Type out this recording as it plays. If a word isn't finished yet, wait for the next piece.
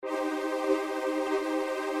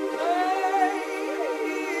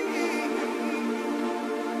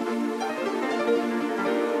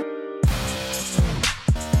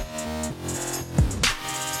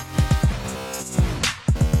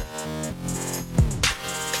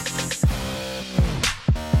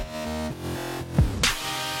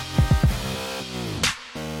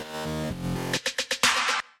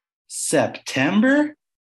September.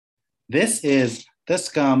 This is the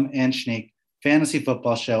Scum and Schneek Fantasy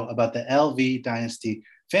Football Show about the LV Dynasty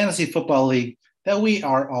Fantasy Football League that we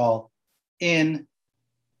are all in.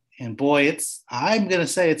 And boy, I'm going to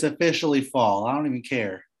say it's officially fall. I don't even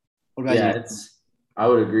care. What about you? I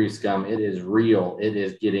would agree, Scum. It is real. It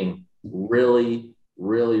is getting really,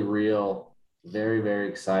 really real. Very, very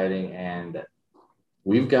exciting. And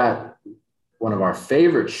we've got one of our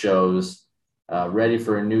favorite shows ready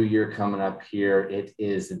for a new year coming up here. It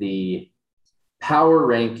is the power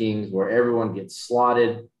rankings where everyone gets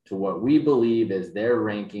slotted to what we believe is their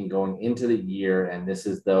ranking going into the year. And this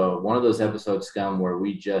is one of those episodes, Scum, where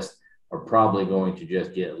we just are probably going to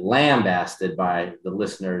just get lambasted by the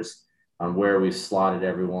listeners on where we've slotted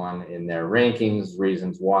everyone in their rankings,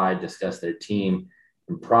 reasons why, discuss their team,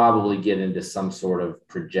 and probably get into some sort of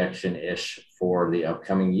projection-ish for the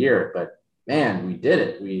upcoming year. But man, we did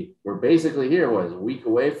it. We're basically here, a week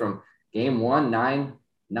away from game one,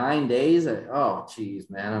 nine days. Oh, geez,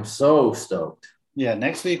 man, I'm so stoked. Yeah,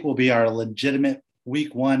 next week will be our legitimate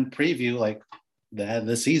week one preview. Like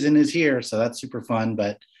the season is here, so that's super fun.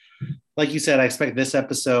 But like you said, I expect this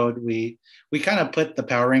episode, we kind of put the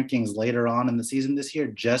power rankings later on in the season this year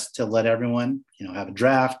just to let everyone, have a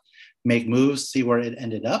draft, make moves, see where it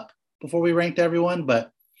ended up before we ranked everyone.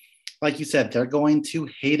 But like you said, they're going to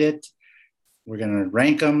hate it. We're going to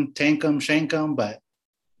rank them, tank them, shank them, but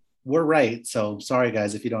we're right. So sorry,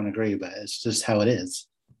 guys, if you don't agree, but it's just how it is.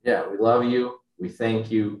 Yeah, we love you. We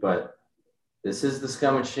thank you, but this is the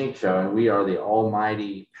Scum and Schneek Show, and we are the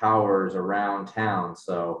almighty powers around town.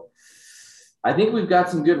 So I think we've got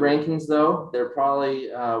some good rankings, though. There probably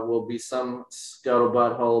will be some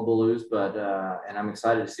scuttlebutt hullabaloos, but and I'm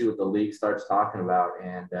excited to see what the league starts talking about.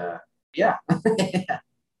 And yeah.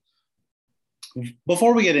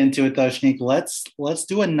 Before we get into it, though, Schneek, let's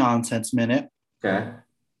do a nonsense minute. Okay.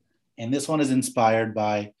 And this one is inspired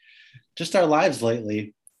by just our lives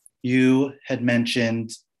lately. You had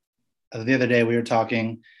mentioned the other day we were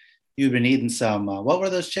talking, you'd been eating some, what were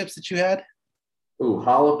those chips that you had? Ooh,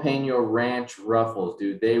 jalapeno ranch ruffles,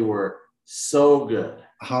 dude. They were so good.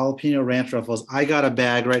 Jalapeno ranch ruffles. I got a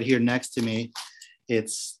bag right here next to me.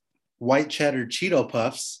 It's white cheddar Cheeto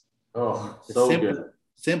Puffs. Oh, so good.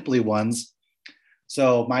 Simply ones.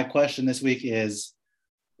 So my question this week is,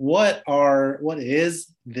 what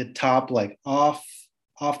is the top, like off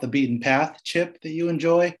the beaten path chip that you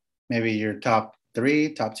enjoy? Maybe your top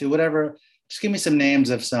 3, top 2, whatever. Just give me some names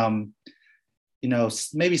of some,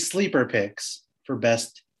 maybe sleeper picks for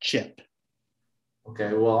best chip.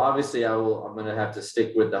 Okay, well, obviously I'm going to have to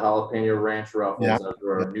stick with the jalapeno ranch ruffles. Yeah. Those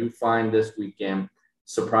were a new find this weekend.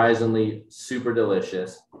 Surprisingly super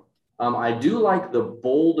delicious. I do like the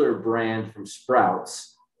Boulder brand from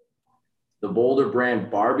Sprouts. The Boulder brand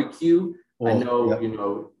barbecue. I know,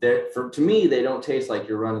 to me, they don't taste like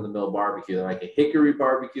your run-of-the-mill barbecue. They're like a hickory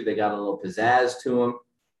barbecue. They got a little pizzazz to them.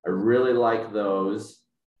 I really like those.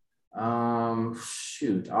 Off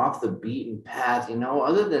the beaten path,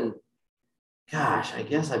 other than, gosh, I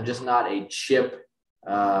guess I'm just not a chip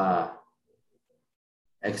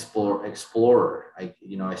explorer. I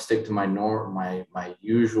stick to my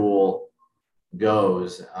usual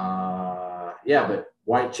goes. But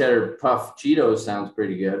white cheddar puff Cheetos sounds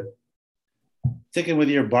pretty good. Sticking with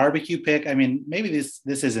your barbecue pick, I mean, maybe this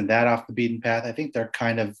isn't that off the beaten path. I think they're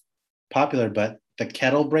kind of popular, but the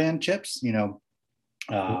Kettle brand chips, I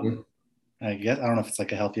guess, I don't know if it's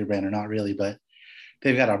like a healthier brand or not really, but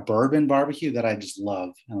they've got a bourbon barbecue that I just love.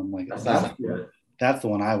 And I'm like, that's the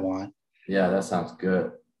one I want. Yeah, that sounds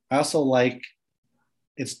good. I also like,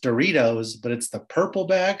 it's Doritos, but it's the purple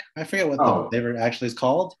bag. I forget what the flavor actually is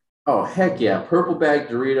called. Oh, heck yeah. Purple bag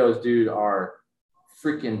Doritos, dude, are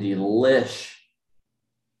freaking delish.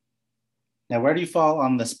 Now, where do you fall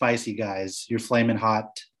on the spicy guys, your Flamin'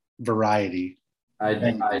 Hot variety? I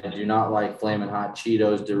do not like Flamin' Hot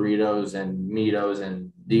Cheetos, Doritos, and Mitos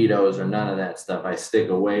and Ditos or none of that stuff. I stay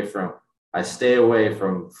away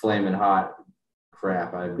from Flamin' Hot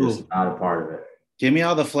crap. I'm just not a part of it. Give me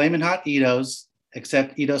all the Flamin' Hot Eatos,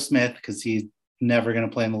 except Edo Smith, because he's never going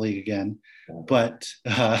to play in the league again. But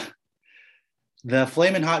the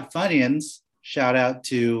Flamin' Hot Funyuns, shout out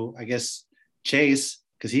to, I guess, Chase,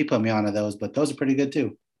 because he put me onto those, but those are pretty good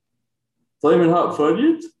too. Flamin' Hot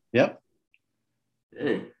Funyuns? Yep.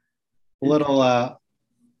 Hey. A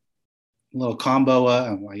little combo.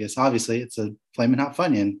 I guess obviously it's a Flamin' Hot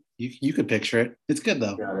Funyun. You could picture it. It's good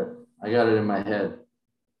though. I got it in my head.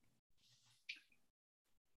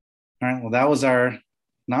 All right. Well, that was our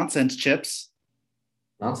nonsense chips.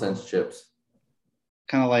 Nonsense chips.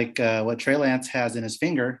 Kind of like what Trey Lance has in his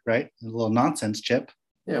finger, right? A little nonsense chip.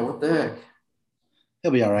 Yeah, what the heck?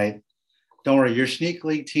 He'll be all right. Don't worry, your sneak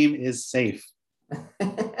league team is safe.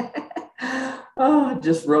 Oh,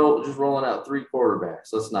 just rolling out 3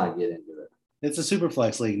 quarterbacks. Let's not get into it. It's a super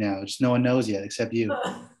flex league now. Just no one knows yet except you.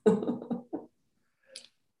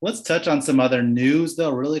 Let's touch on some other news, though,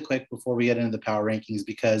 really quick before we get into the power rankings,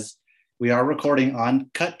 because we are recording on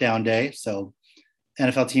cut down day. So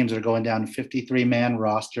NFL teams are going down 53-man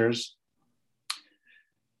rosters.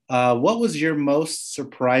 What was your most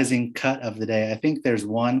surprising cut of the day? I think there's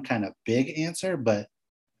one kind of big answer, but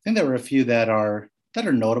I think there were a few that are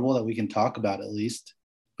notable that we can talk about at least.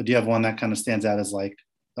 But do you have one that kind of stands out as like,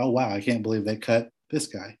 oh, wow, I can't believe they cut this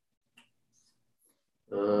guy?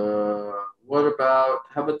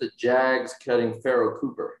 How about the Jags cutting Pharaoh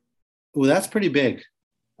Cooper? Oh, that's pretty big.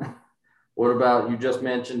 What about, you just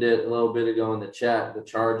mentioned it a little bit ago in the chat, the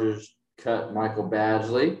Chargers cut Michael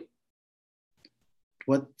Badgley.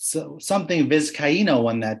 Something Vizcaíno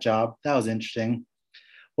won that job. That was interesting.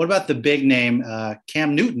 What about the big name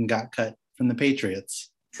Cam Newton got cut from the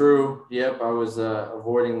Patriots? True. Yep. I was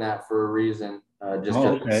avoiding that for a reason.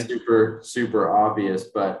 It's super, super obvious.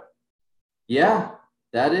 But yeah,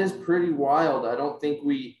 that is pretty wild. I don't think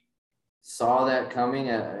we saw that coming.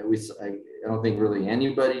 I don't think really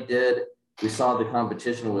anybody did. We saw the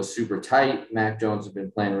competition was super tight. Mac Jones had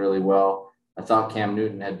been playing really well. I thought Cam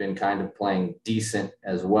Newton had been kind of playing decent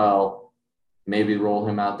as well. Maybe roll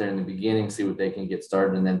him out there in the beginning, see what they can get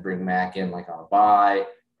started, and then bring Mac in like on a bye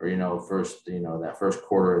or, that first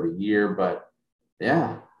quarter of the year. But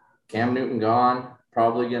yeah, Cam Newton gone,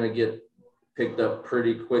 probably going to get picked up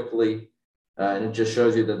pretty quickly. And it just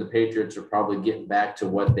shows you that the Patriots are probably getting back to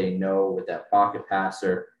what they know with that pocket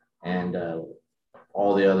passer, and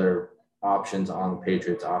all the other options on the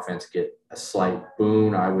Patriots offense get a slight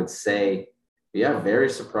boon, I would say. Yeah, very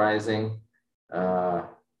surprising.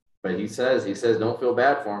 But he says don't feel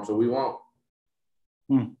bad for him, so we won't.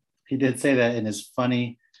 He did say that in his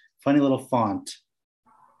funny little font.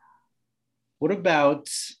 What about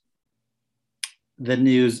the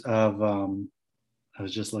news of I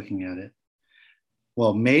was just looking at it.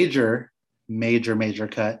 Well, major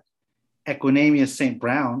cut. Equanimeous St.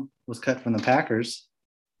 Brown was cut from the Packers.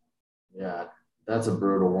 Yeah, that's a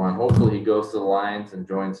brutal one. Hopefully he goes to the Lions and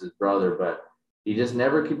joins his brother, but he just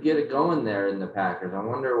never could get it going there in the Packers. I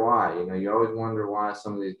wonder why. You always wonder why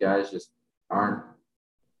some of these guys just don't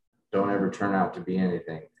ever turn out to be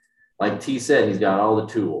anything. Like T said, he's got all the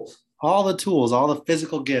tools. All the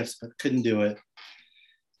physical gifts, but couldn't do it.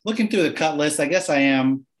 Looking through the cut list, I guess I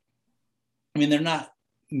am. I mean, they're not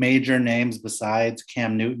major names besides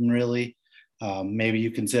Cam Newton, really. Maybe you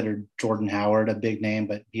consider Jordan Howard a big name,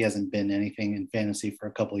 but he hasn't been anything in fantasy for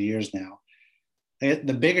a couple of years now.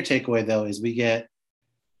 The bigger takeaway, though, is we get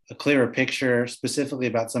a clearer picture specifically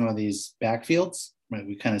about some of these backfields. Right?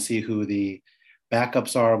 We kind of see who the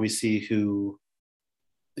backups are. We see who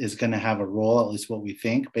is going to have a role, at least what we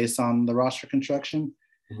think, based on the roster construction.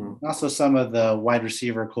 Mm-hmm. Also, some of the wide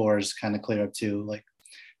receiver cores kind of clear up too. Like,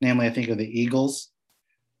 namely, I think of the Eagles.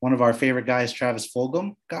 One of our favorite guys, Travis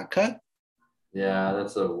Fulgham, got cut. Yeah,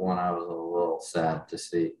 that's the one I was a little sad to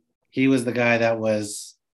see. He was the guy that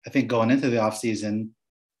was, I think, going into the offseason,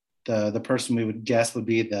 the person we would guess would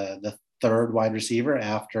be the third wide receiver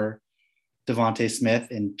after Devontae Smith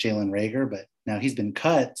and Jalen Reagor, but now he's been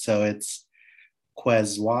cut. So it's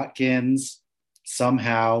Quez Watkins,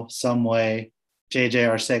 somehow, some way. JJ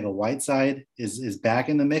Arcega-Whiteside is back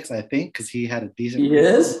in the mix, I think, because he had a decent. He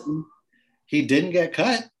is? He didn't get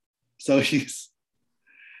cut. So he's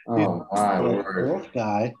my word. Fourth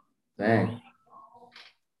guy. Dang.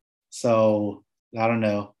 So I don't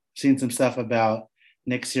know. Seen some stuff about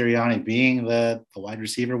Nick Sirianni being the wide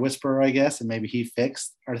receiver whisperer, I guess, and maybe he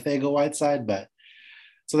fixed Arcega-Whiteside. But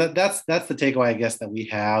so that's the takeaway, I guess, that we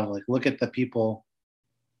have. Like, look at the people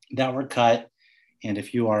that were cut. And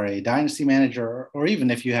if you are a dynasty manager, or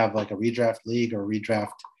even if you have like a redraft league or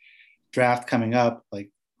draft coming up,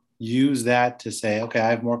 like, use that to say, okay,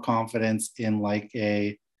 I have more confidence in like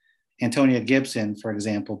a Antonio Gibson, for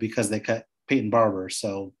example, because they cut Peyton Barber.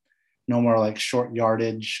 So no more like short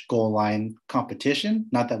yardage goal line competition.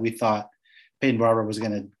 Not that we thought Peyton Barber was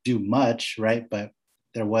going to do much, right? But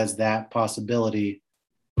there was that possibility.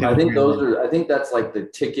 I think that's like the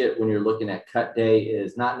ticket when you're looking at cut day,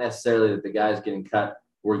 is not necessarily that the guys getting cut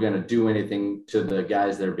were going to do anything to the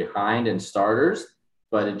guys that are behind and starters,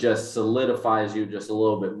 but it just solidifies you just a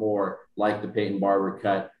little bit more, like the Peyton Barber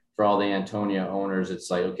cut for all the Antonio owners. It's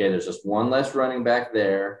like, okay, there's just one less running back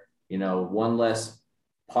there, one less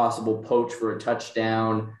possible poach for a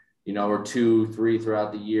touchdown, or 2, 3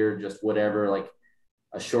 throughout the year, just whatever, like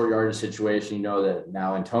a short yardage situation, that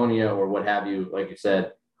now Antonio or what have you, like you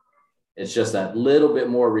said, it's just that little bit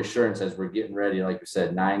more reassurance as we're getting ready. Like you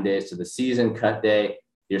said, 9 days to the season, cut day.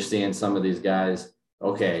 You're seeing some of these guys,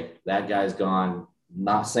 okay, that guy's gone.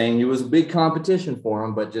 Not saying it was a big competition for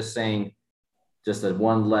him, but just saying just that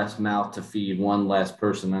one less mouth to feed, one less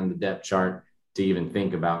person on the depth chart to even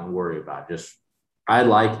think about and worry about. Just, I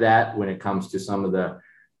like that when it comes to some of the,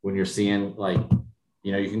 when you're seeing like,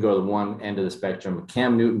 you know, you can go to one end of the spectrum with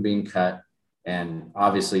Cam Newton being cut. And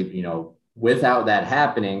obviously, you know, without that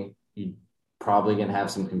happening, you probably going to have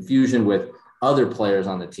some confusion with other players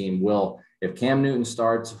on the team. If Cam Newton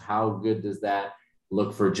starts, how good does that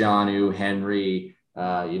look for Jonnu, Henry,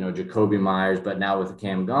 Jacoby Myers? But now with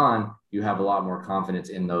Cam gone, you have a lot more confidence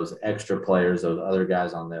in those extra players, those other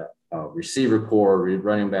guys on the receiver core,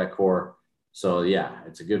 running back core. So yeah,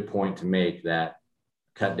 it's a good point to make that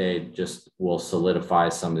cut day just will solidify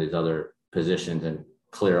some of these other positions and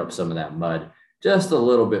clear up some of that mud just a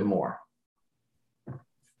little bit more.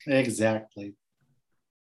 Exactly.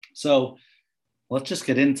 So let's just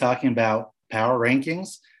get in talking about power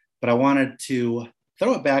rankings, but I wanted to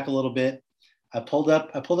throw it back a little bit. I pulled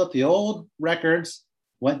up the old records,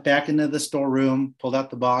 went back into the storeroom, pulled out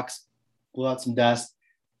the box, blew out some dust,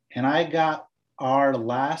 and I got our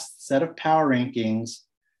last set of power rankings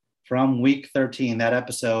from week 13, that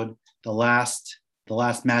episode, the last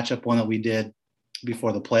matchup one that we did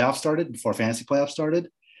before the playoffs started, before fantasy playoffs started.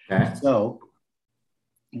 Okay. So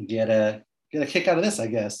get a kick out of this, I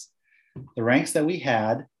guess. The ranks that we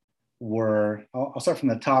had were, I'll start from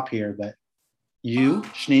the top here, but you,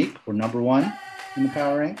 Schneek, were number 1 in the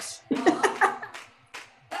power ranks.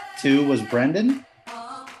 2 was Brendan.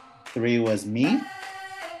 3 was me.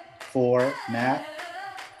 4, Matt.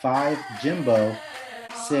 5, Jimbo.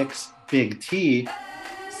 6, Big T.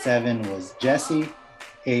 7 was Jesse.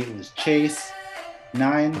 8 was Chase.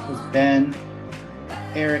 9 was Ben.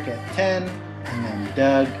 Eric at 10. And then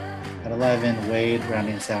Doug at 11. Wade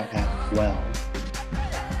rounding us out at 12.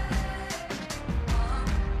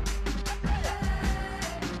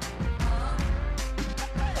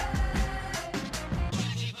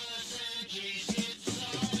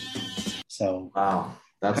 So wow,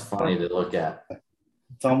 that's funny to look at.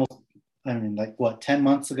 It's almost, 10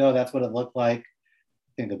 months ago, that's what it looked like.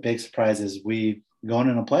 I think the big surprise is we going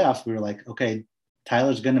into playoffs, we were like, okay,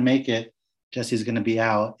 Tyler's going to make it, Jesse's going to be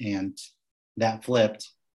out. And that flipped,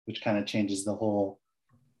 which kind of changes the whole,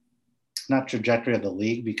 not trajectory of the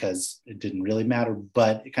league because it didn't really matter,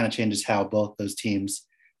 but it kind of changes how both those teams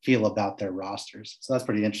feel about their rosters. So that's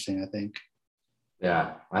pretty interesting, I think.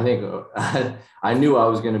 Yeah, I think I knew I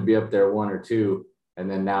was going to be up there 1 or 2, and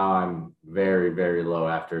then now I'm very, very low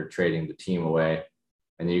after trading the team away.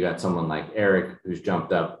 And then you got someone like Eric who's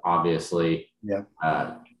jumped up, obviously. Yeah.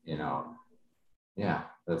 Yeah,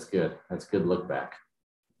 that's good. That's a good look back.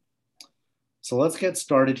 So let's get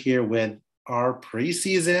started here with our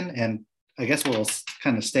preseason, and I guess we'll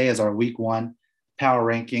kind of stay as our week 1 power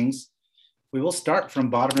rankings. We will start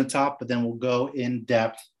from bottom to top, but then we'll go in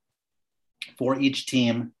depth for each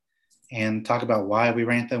team and talk about why we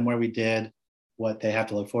ranked them where we did, what they have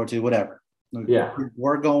to look forward to, whatever. Yeah.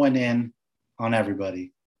 We're going in on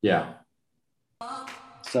everybody. Yeah.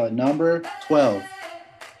 So at number 12,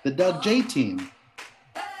 the Doug J team.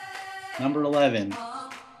 Number 11,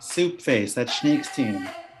 Soup Face, that's Schneek's team.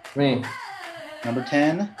 Me. Number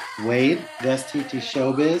 10, Wade, Gus TT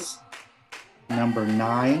Showbiz. Number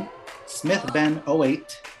 9, Smith Ben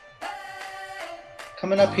 08.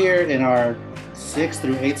 Coming up here in our 6th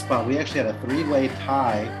through 8th spot, we actually had a 3-way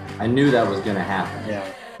tie. I knew that was going to happen. Yeah,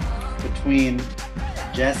 between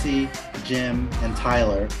Jesse, Jim, and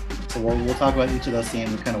Tyler. So we'll talk about each of those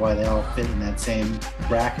teams and kind of why they all fit in that same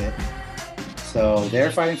bracket. So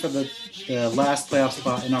they're fighting for the last playoff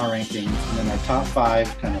spot in our rankings. And then our top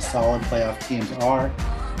 5 kind of solid playoff teams are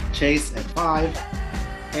Chase at 5,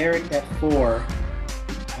 Eric at 4,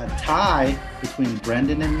 a tie between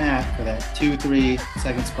Brendan and Matt for that 2-3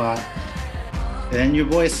 second spot. And then your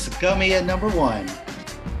boy Scummy at number 1.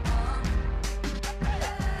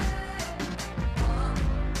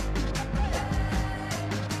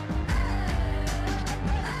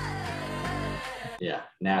 Yeah,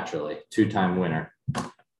 naturally. 2-time winner.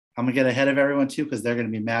 I'm going to get ahead of everyone too because they're going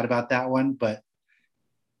to be mad about that one. But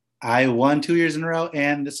I won 2 years in a row,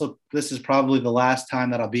 and this is probably the last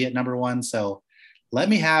time that I'll be at number 1. So let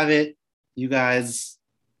me have it. You guys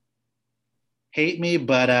hate me,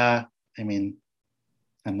 but I'm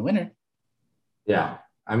the winner. Yeah.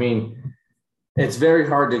 It's very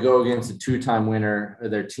hard to go against a 2-time winner.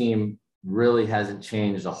 Their team really hasn't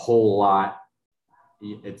changed a whole lot.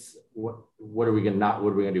 It's what are we going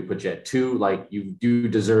to do? Put you at 2? Like, you do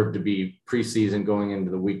deserve to be preseason going into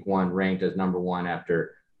the week 1 ranked as number 1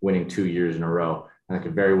 after winning 2 years in a row. And that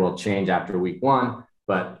could very well change after week 1,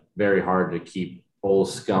 but very hard to keep old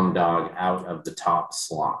scum dog out of the top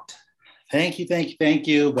slot. Thank you.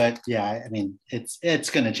 But yeah, I mean, it's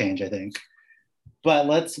going to change, I think. But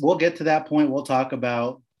we'll get to that point. We'll talk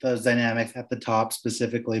about those dynamics at the top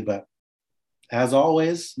specifically. But as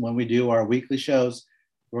always, when we do our weekly shows,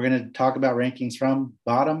 we're going to talk about rankings from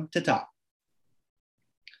bottom to top.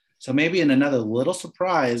 So maybe in another little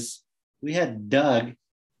surprise, we had Doug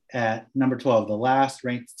at number 12, the last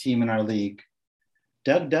ranked team in our league.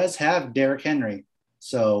 Doug does have Derrick Henry.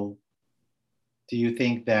 So do you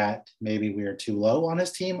think that maybe we are too low on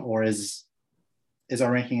his team, or is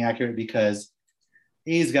our ranking accurate because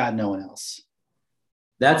he's got no one else?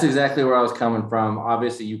 That's exactly where I was coming from.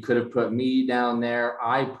 Obviously, you could have put me down there.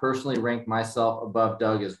 I personally ranked myself above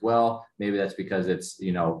Doug as well. Maybe that's because it's,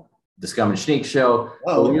 the Scum and Sneak show.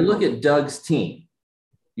 But when you look at Doug's team,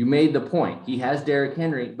 you made the point. He has Derrick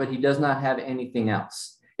Henry, but he does not have anything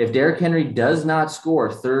else. If Derrick Henry does not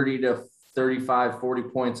score 30 to 35, 40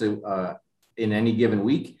 points in any given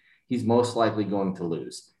week, he's most likely going to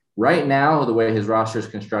lose. Right now, the way his roster is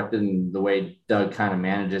constructed and the way Doug kind of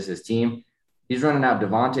manages his team, he's running out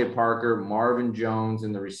Devontae Parker, Marvin Jones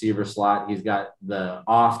in the receiver slot. He's got the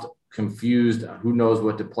oft confused, who knows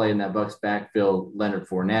what to play in that Bucs backfield, Leonard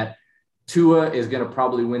Fournette. Tua is going to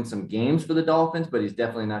probably win some games for the Dolphins, but he's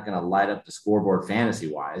definitely not going to light up the scoreboard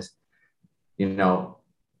fantasy-wise.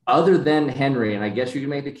 Other than Henry, and I guess you can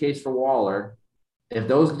make the case for Waller, if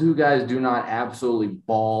those two guys do not absolutely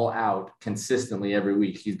ball out consistently every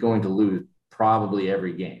week, he's going to lose probably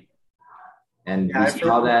every game. And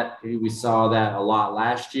we saw that a lot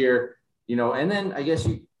last year, and then I guess,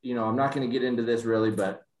 I'm not going to get into this really,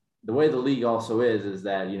 but the way the league also is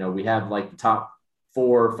that, we have like the top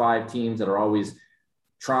 4 or 5 teams that are always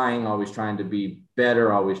trying to be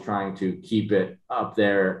better, always trying to keep it up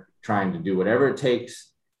there, trying to do whatever it takes.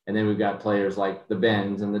 And then we've got players like the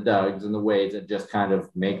Bens and the Dougs and the Wades that just kind of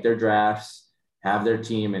make their drafts, have their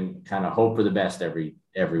team, and kind of hope for the best every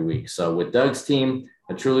week. So with Doug's team,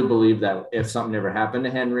 I truly believe that if something ever happened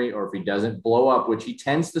to Henry, or if he doesn't blow up, which he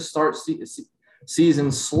tends to start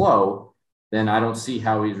season slow, then I don't see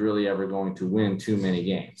how he's really ever going to win too many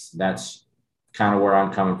games. That's kind of where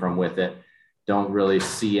I'm coming from with it. Don't really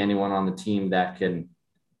see anyone on the team that can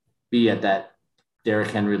be at that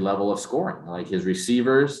Derrick Henry level of scoring. Like his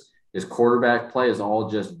receivers, his quarterback play is all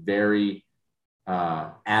just very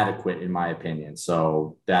adequate in my opinion.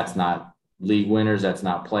 So that's not league winners. That's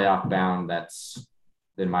not playoff bound. That's,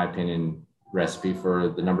 in my opinion, recipe for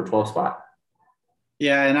the number 12 spot.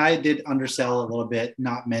 Yeah, and I did undersell a little bit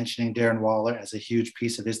not mentioning Darren Waller as a huge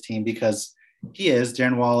piece of his team, because he is.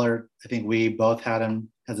 Darren Waller, I think we both had him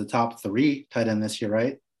as a top 3 tight end this year,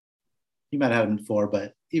 right? You might have him 4,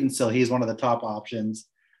 but even still, he's one of the top options,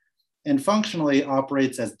 and functionally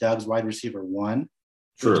operates as Doug's wide receiver 1,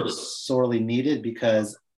 which is sorely needed,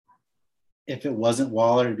 because if it wasn't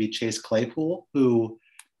Waller, it'd be Chase Claypool, who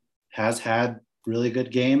has had really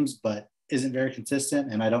good games, but isn't very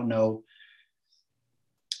consistent. And I don't know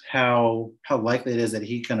how likely it is that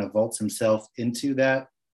he kind of vaults himself into that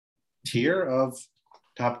tier of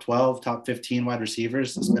top 12, top 15 wide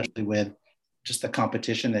receivers, especially with just the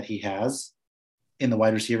competition that he has in the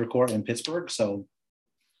wide receiver corps in Pittsburgh. So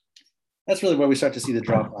that's really where we start to see the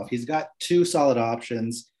drop off. He's got 2 solid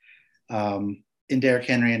options in Derrick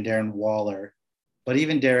Henry and Darren Waller, but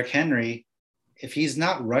even Derrick Henry, if he's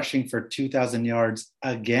not rushing for 2,000 yards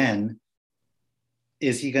again,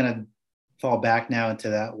 is he going to fall back now into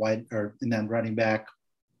that wide, or in that running back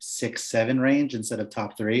 6-7 range instead of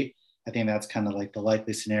top 3? I think that's kind of like the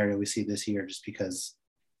likely scenario we see this year, just because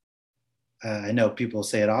I know people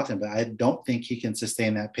say it often, but I don't think he can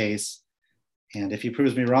sustain that pace. And if he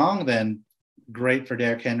proves me wrong, then great for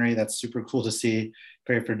Derrick Henry. That's super cool to see.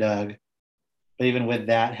 Great for Doug. But even with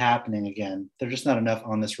that happening again, there's just not enough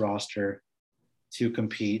on this roster to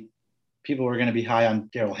compete. People were going to be high on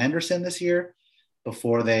Darrell Henderson this year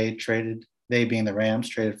before they being the Rams,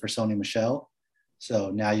 traded for Sony Michel. So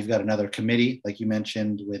now you've got another committee, like you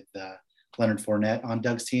mentioned, with Leonard Fournette on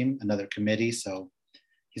Doug's team, another committee. So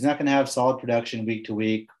he's not going to have solid production week to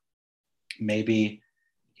week. Maybe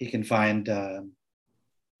he can find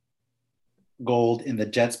gold in the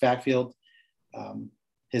Jets backfield.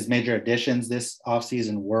 His major additions this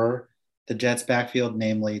offseason were the Jets backfield,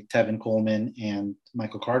 namely Tevin Coleman and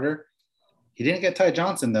Michael Carter. He didn't get Ty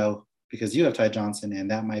Johnson, though, because you have Ty Johnson,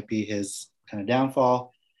 and that might be his kind of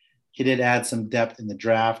downfall. He did add some depth in the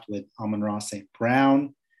draft with Amon-Ra St.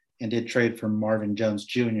 Brown and did trade for Marvin Jones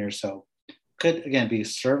Jr. So could, again, be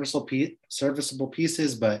serviceable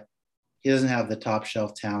pieces, but he doesn't have the top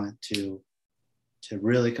shelf talent to to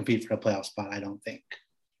really compete for a playoff spot, I don't think.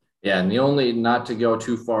 Yeah, and the only, not to go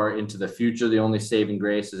too far into the future, the only saving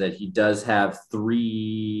grace is that he does have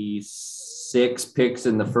 6 picks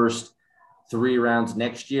in the first 3 rounds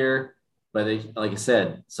next year. But like I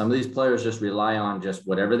said, some of these players just rely on just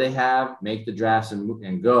whatever they have, make the drafts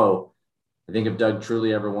and go. I think if Doug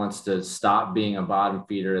truly ever wants to stop being a bottom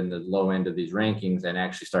feeder in the low end of these rankings and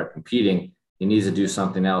actually start competing, he needs to do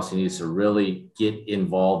something else. He needs to really get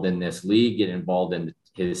involved in this league, get involved in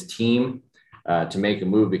his team to make a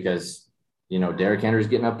move, because, you know, Derrick Henry's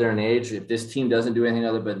getting up there in age. If this team doesn't do anything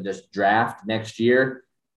other than just draft next year,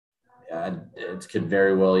 it could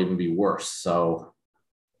very well even be worse. So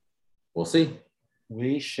we'll see.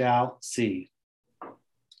 We shall see.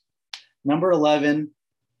 Number 11,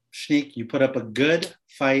 Schneek, you put up a good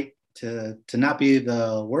fight to not be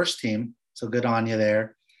the worst team. So good on you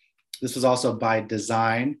there. This was also by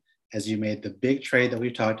design, as you made the big trade that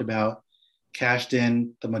we've talked about, cashed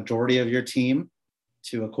in the majority of your team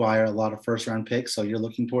to acquire a lot of first-round picks. So you're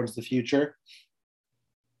looking towards the future.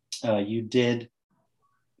 You did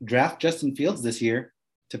draft Justin Fields this year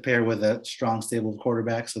to pair with a strong stable of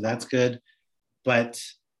quarterbacks. So that's good. But,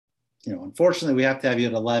 you know, unfortunately, we have to have you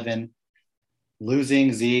at 11.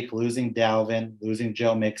 Losing Zeke, losing Dalvin, losing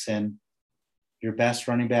Joe Mixon. Your best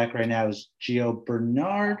running back right now is Gio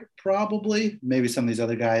Bernard, probably. Maybe some of these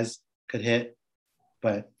other guys could hit,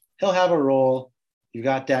 but he'll have a role. You've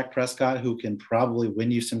got Dak Prescott, who can probably win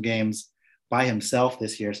you some games by himself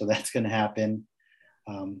this year, so that's going to happen.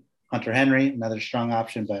 Hunter Henry, another strong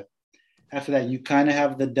option, but after that, you kind of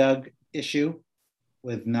have the Doug issue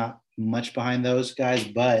with not much behind those guys,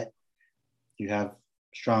 but you have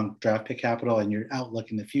strong draft pick capital, and your outlook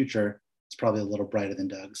in the future is probably a little brighter than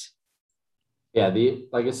Doug's. Yeah,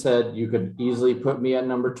 like I said, you could easily put me at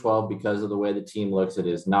number 12 because of the way the team looks. It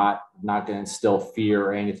is not going to instill fear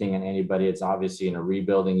or anything in anybody. It's obviously in a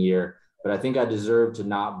rebuilding year, but I think I deserve to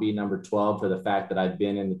not be number 12 for the fact that I've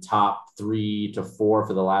been in the top 3 to 4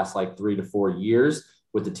 for the last 3 to 4 years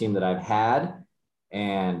with the team that I've had,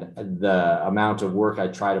 and the amount of work I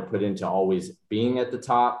try to put into always being at the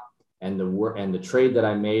top, and the work and the trade that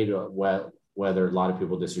I made, whether a lot of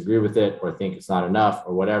people disagree with it or think it's not enough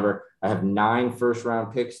or whatever. I have 9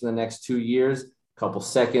 first-round picks in the next 2 years, a couple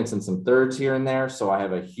seconds and some thirds here and there. So I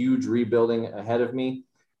have a huge rebuilding ahead of me,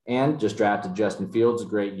 and just drafted Justin Fields, a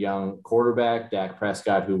great young quarterback, Dak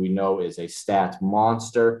Prescott, who we know is a stat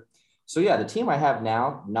monster. So yeah, the team I have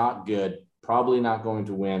now, not good, probably not going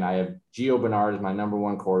to win. I have Gio Bernard as my number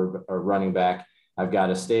 1 quarterback or running back. I've got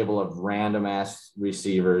a stable of random ass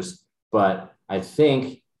receivers, but I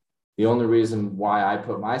think the only reason why I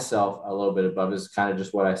put myself a little bit above is kind of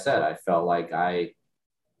just what I said. I felt like I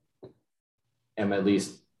am at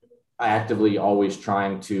least actively always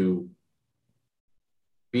trying to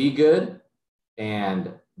be good.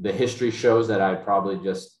 And the history shows that I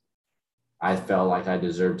felt like I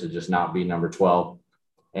deserved to just not be number 12.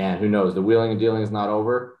 And who knows, the wheeling and dealing is not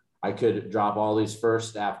over. I could drop all these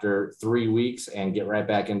first after 3 weeks and get right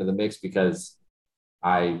back into the mix because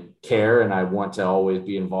I care and I want to always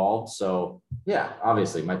be involved. So yeah,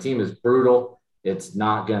 obviously my team is brutal. It's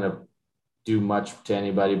not going to do much to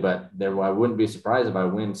anybody, but I wouldn't be surprised if I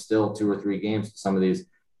win still 2 or 3 games to some of these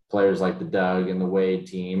players like the Doug and the Wade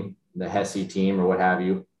team, the Hesse team, or what have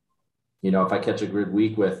you. You know, if I catch a good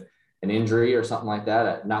week with an injury or something like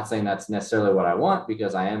that, I'm not saying that's necessarily what I want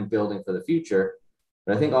because I am building for the future,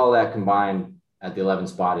 but I think all that combined at the 11th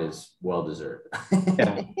spot is well-deserved.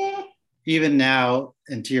 Yeah. Even now,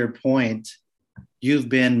 and to your point, you've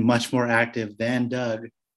been much more active than Doug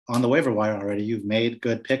on the waiver wire already. You've made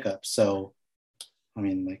good pickups. So, I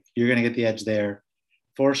mean, you're going to get the edge there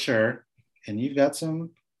for sure. And you've got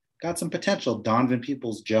some potential. Donovan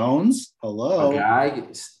Peoples-Jones. Hello. A guy,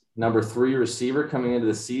 number 3 receiver coming into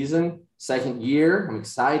the season, 2nd year. I'm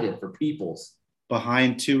excited for Peoples.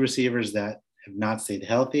 Behind 2 receivers that have not stayed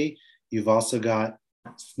healthy. You've also got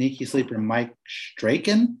sneaky sleeper Mike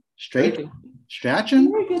Strachan. Strachan?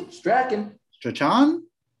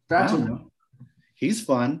 He's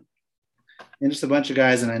fun. And just a bunch of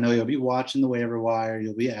guys, and I know you'll be watching the waiver wire,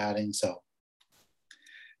 you'll be adding. So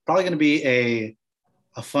probably going to be a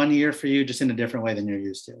fun year for you, just in a different way than you're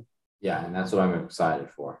used to. Yeah, and that's what I'm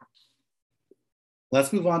excited for.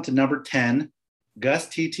 Let's move on to number 10, Gus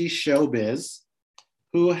TT Showbiz,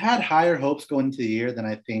 who had higher hopes going into the year than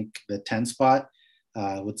I think the 10 spot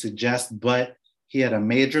would suggest, but he had a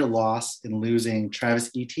major loss in losing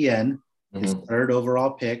Travis Etienne, his 3rd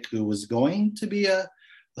overall pick, who was going to be a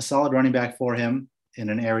solid running back for him in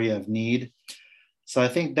an area of need. So I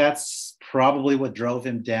think that's probably what drove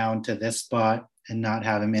him down to this spot and not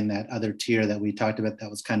have him in that other tier that we talked about that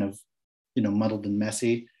was kind of muddled and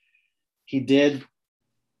messy. He did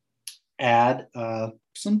add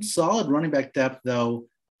some solid running back depth, though.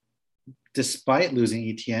 Despite losing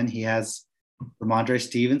ETN, he has Ramondre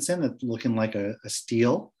Stevenson that's looking like a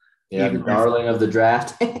steal. Yeah, the darling of the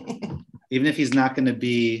draft. Even if he's not going to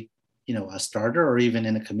be, a starter or even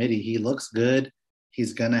in a committee, he looks good.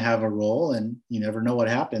 He's going to have a role, and you never know what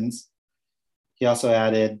happens. He also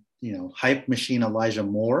added, hype machine Elijah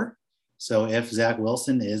Moore. So if Zach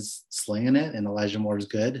Wilson is slinging it and Elijah Moore is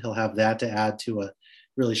good, he'll have that to add to a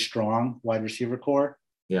really strong wide receiver core.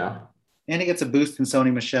 Yeah. And he gets a boost in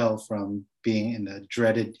Sony Michel from being in the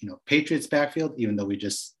dreaded, Patriots backfield, even though we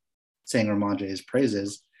just sang Ramondre's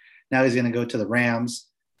praises. Now he's going to go to the Rams,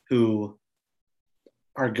 who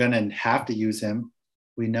are going to have to use him.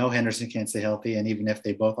 We know Henderson can't stay healthy, and even if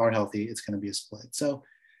they both are healthy, it's going to be a split. So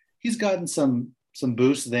he's gotten some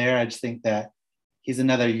boosts there. I just think that he's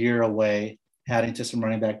another year away, adding to some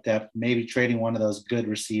running back depth, maybe trading one of those good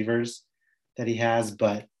receivers that he has,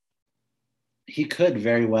 but he could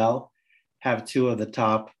very well have two of the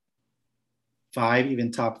top 5,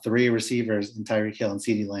 even top 3 receivers in Tyreek Hill and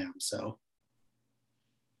CeeDee Lamb. So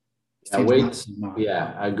I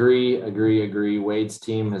agree. Wade's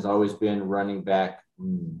team has always been running back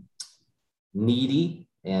needy,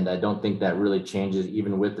 and I don't think that really changes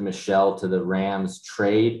even with the Michelle to the Rams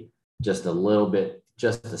trade. Just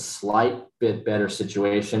a slight bit better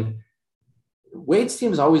situation. Wade's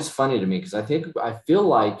team is always funny to me because I feel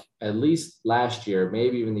like at least last year,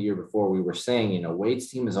 maybe even the year before, we were saying, Wade's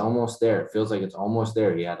team is almost there. It feels like it's almost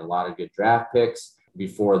there. He had a lot of good draft picks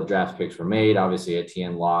before the draft picks were made. Obviously,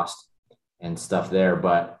 Etienne lost and stuff there.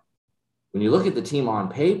 But when you look at the team on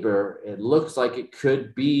paper, it looks like it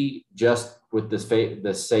could be just with the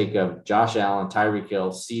sake of Josh Allen, Tyreek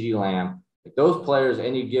Hill, CeeDee Lamb. Like those players,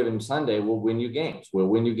 any given Sunday, will win you games. Will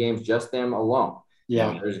win you games just them alone.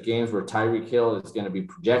 Yeah. There's games where Tyreek Hill is going to be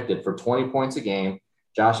projected for 20 points a game.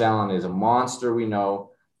 Josh Allen is a monster, we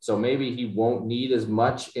know. So maybe he won't need as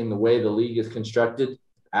much in the way the league is constructed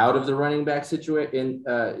out of the running back situation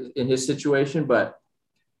in his situation. But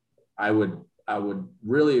I would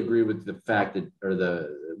really agree with the fact that,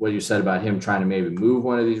 what you said about him trying to maybe move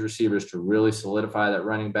one of these receivers to really solidify that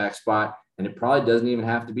running back spot. And it probably doesn't even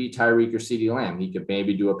have to be Tyreek or CeeDee Lamb. He could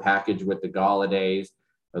maybe do a package with the Galladays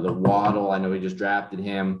or the Waddle. I know he just drafted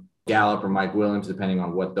him, Gallup or Mike Williams, depending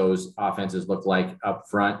on what those offenses look like up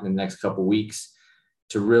front in the next couple of weeks,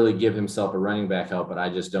 to really give himself a running back help. But I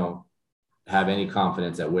just don't have any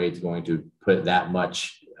confidence that Wade's going to put that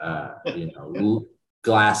much,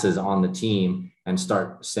 glasses on the team and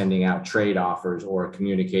start sending out trade offers or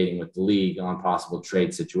communicating with the league on possible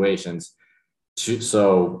trade situations.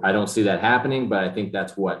 So I don't see that happening, but I think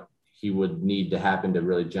that's what he would need to happen to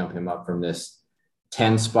really jump him up from this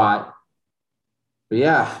 10 spot. But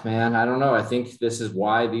yeah, man, I don't know. I think this is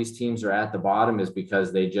why these teams are at the bottom, is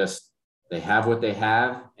because they have what they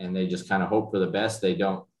have and they just kind of hope for the best.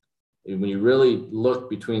 When you really look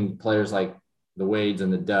between players like the Wades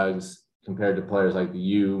and the Dougs compared to players like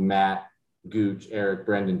you, Matt, Gooch, Eric,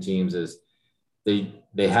 Brendan teams, is they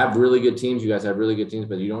have really good teams. You guys have really good teams,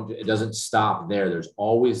 but it doesn't stop there. There's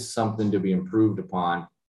always something to be improved upon.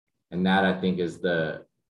 And that, I think, is the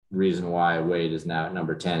reason why Wade is now at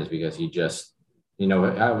number 10, is because he just,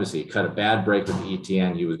 obviously cut a bad break with the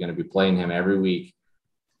ETN. He was going to be playing him every week,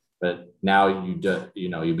 but now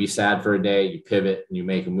you be sad for a day, you pivot and you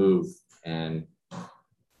make a move. And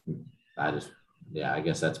I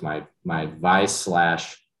guess that's my advice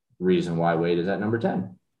 / reason why Wade is at number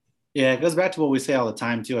 10. Yeah, it goes back to what we say all the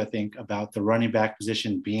time too, I think, about the running back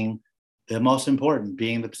position being the most important,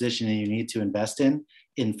 being the position that you need to invest in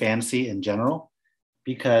fantasy in general,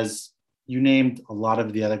 because you named a lot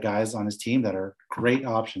of the other guys on his team that are great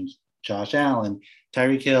options. Josh Allen,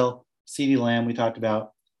 Tyreek Hill, CeeDee Lamb, we talked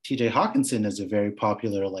about. TJ Hawkinson is a very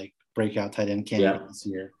popular breakout tight end candidate this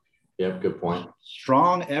year. Yep, good point.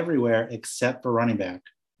 Strong everywhere except for running back.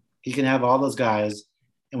 He can have all those guys.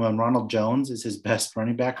 And when Ronald Jones is his best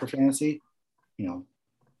running back for fantasy,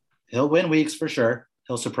 he'll win weeks for sure.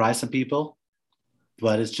 He'll surprise some people,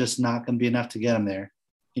 but it's just not going to be enough to get him there,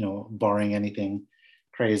 barring anything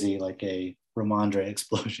crazy like a Ramondre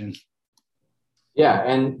explosion. Yeah,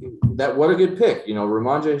 and what a good pick.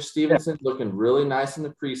 Ramondre Stevenson looking really nice in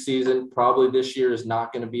the preseason. Probably this year is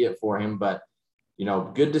not going to be it for him, but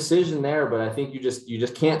good decision there. But I think you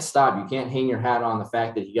just can't stop. You can't hang your hat on the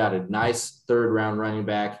fact that he got a nice 3rd round running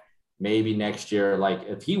back. Maybe next year,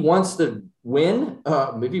 if he wants to win,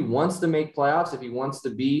 if he wants to make playoffs, if he wants to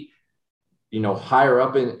be, higher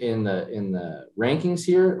up in the rankings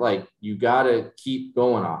here, you got to keep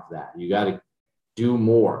going off that. You got to do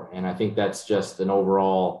more. And I think that's just an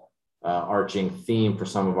overall arching theme for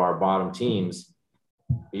some of our bottom teams.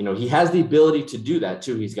 He has the ability to do that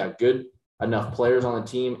too. He's got good enough players on the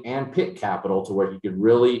team and pick capital to where he could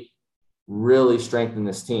really, really strengthen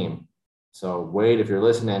this team. So Wade, if you're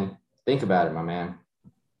listening, think about it, my man.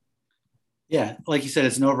 Yeah, like you said,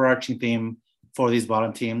 it's an overarching theme for these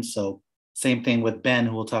bottom teams. So same thing with Ben,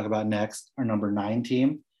 who we'll talk about next, our number 9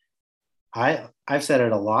 team. I've said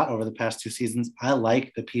it a lot over the past 2 seasons. I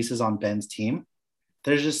like the pieces on Ben's team.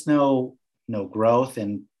 There's just no growth,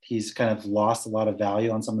 and he's kind of lost a lot of value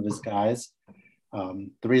on some of his guys. The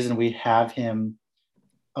reason we have him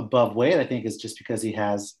above Wade, I think, is just because he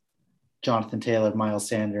has Jonathan Taylor, Miles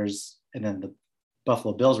Sanders, and then the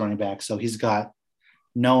Buffalo Bills running back. So he's got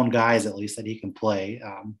known guys at least that he can play,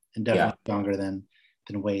 and definitely stronger than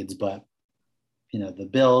Wade's. But the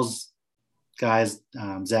Bills guys,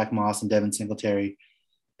 Zach Moss and Devin Singletary,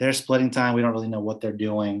 they're splitting time. We don't really know what they're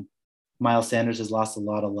doing. Miles Sanders has lost a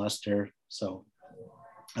lot of luster, so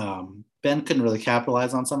Ben couldn't really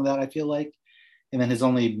capitalize on some of that, I feel like. And then his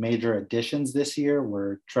only major additions this year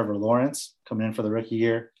were Trevor Lawrence coming in for the rookie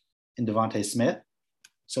year and Devontae Smith.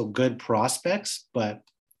 So good prospects, but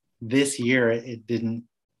this year it didn't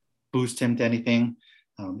boost him to anything,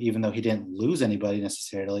 even though he didn't lose anybody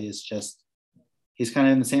necessarily. It's just he's kind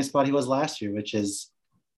of in the same spot he was last year, which is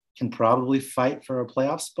can probably fight for a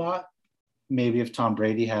playoff spot. Maybe if Tom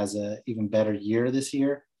Brady has an even better year this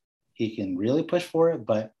year, he can really push for it,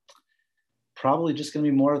 but probably just going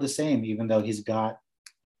to be more of the same, even though he's got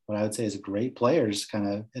what I would say is great players kind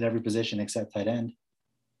of at every position except tight end.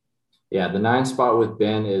 Yeah, the 9 spot with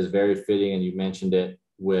Ben is very fitting, and you mentioned it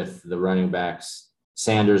with the running backs.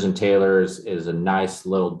 Sanders and Taylor is a nice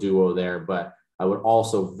little duo there, but I would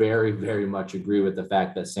also very, very much agree with the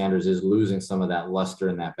fact that Sanders is losing some of that luster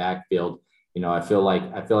in that backfield. I feel like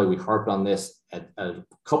we harped on this at a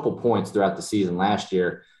couple points throughout the season last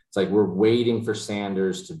year. It's like we're waiting for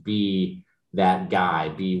Sanders to be that guy,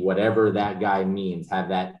 be whatever that guy means, have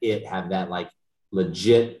that like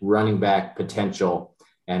legit running back potential.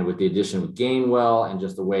 And with the addition of Gainwell and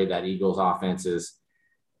just the way that Eagles offense is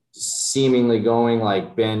seemingly going,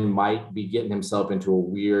 like Ben might be getting himself into a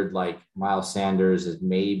weird, like Miles Sanders is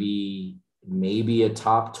maybe a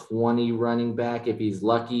top 20 running back if he's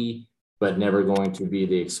lucky, but never going to be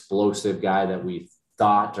the explosive guy that we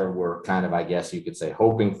thought or were kind of, I guess you could say,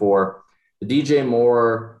 hoping for. The DJ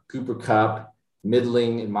Moore, Cooper Kupp,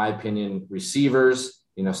 middling, in my opinion, receivers,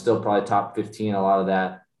 still probably top 15, a lot of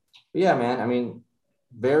that. But yeah, man, I mean,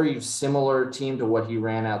 very similar team to what he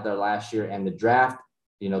ran out there last year. And the draft,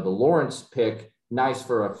 the Lawrence pick, nice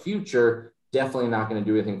for a future, definitely not going to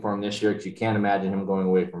do anything for him this year because you can't imagine him going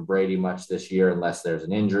away from Brady much this year unless there's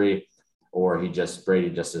an injury or Brady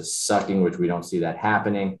just is sucking, which we don't see that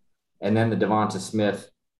happening. And then the Devonta Smith,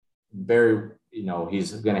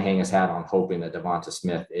 he's going to hang his hat on hoping that Devonta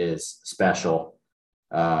Smith is special.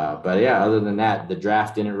 But yeah, other than that, the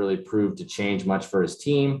draft didn't really prove to change much for his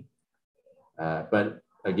team. But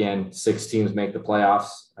again, 6 teams make the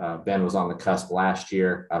playoffs. Ben was on the cusp last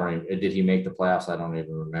year. Did he make the playoffs? I don't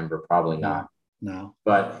even remember. Probably not. No.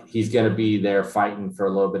 But he's going to be there fighting for a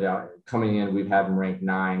little bit. Coming in, we've had him ranked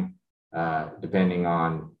 9. Depending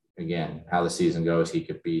on, again, how the season goes, he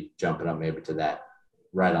could be jumping up maybe to that,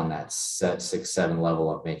 right on that 6-7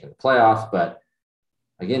 level of making the playoffs. But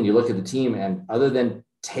again, you look at the team, and other than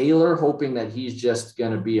Taylor hoping that he's just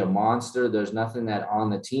going to be a monster, there's nothing that on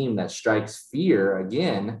the team that strikes fear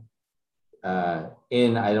again. I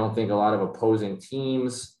don't think a lot of opposing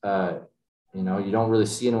teams, you don't really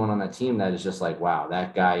see anyone on that team that is just like, wow,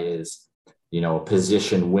 that guy is, a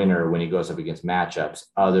position winner when he goes up against matchups,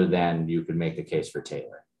 other than you could make the case for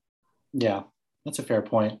Taylor. Yeah, that's a fair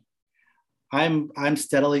point. I'm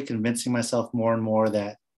steadily convincing myself more and more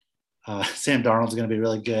that Sam Darnold's going to be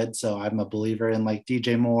really good. So I'm a believer in like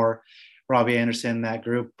DJ Moore, Robbie Anderson, that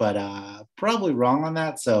group, but probably wrong on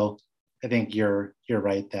that. So I think you're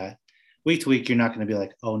right that week to week, you're not going to be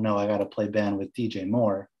like, oh no, I got to play Ben with DJ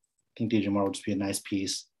Moore. I think DJ Moore would just be a nice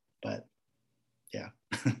piece, but yeah.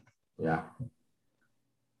 Yeah.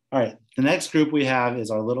 All right. The next group we have is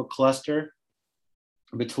our little cluster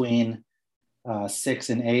between 6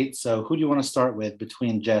 and 8. So who do you want to start with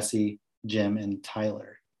between Jesse, Jim, and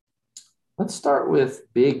Tyler? Let's start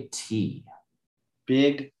with Big T.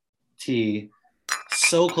 Big T.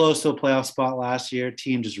 So close to a playoff spot last year.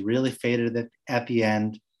 Team just really faded at the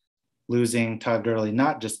end, losing Todd Gurley,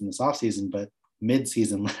 not just in this offseason, but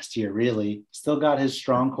mid-season last year, really. Still got his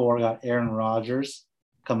strong core, got Aaron Rodgers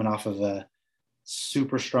coming off of a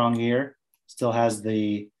super strong year. Still has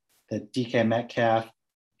the DK Metcalf,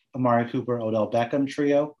 Amari Cooper, Odell Beckham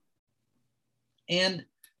trio. And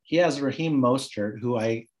he has Raheem Mostert, who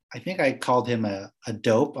I I think I called him a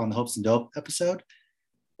dope on the Hopes and Dope episode,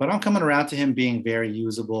 but I'm coming around to him being very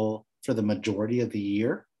usable for the majority of the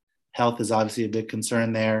year. Health is obviously a big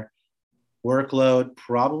concern there. Workload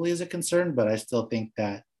probably is a concern, but I still think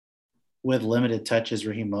that with limited touches,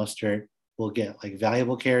 Raheem Mostert will get like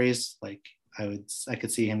valuable carries. Like I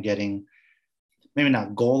could see him getting maybe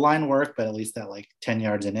not goal line work, but at least that like 10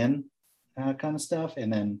 yards and in kind of stuff.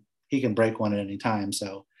 And then he can break one at any time.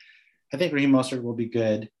 So I think Raheem Mostert will be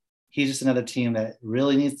good. He's just another team that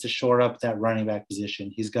really needs to shore up that running back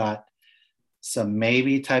position. He's got some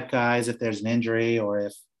maybe type guys if there's an injury or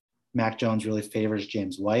if Mac Jones really favors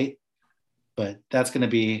James White. But that's going to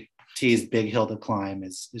be T's big hill to climb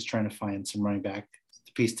is trying to find some running back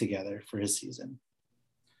to piece together for his season.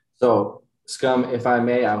 So, Scum, if I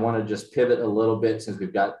may, I want to just pivot a little bit since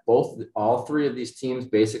we've got all three of these teams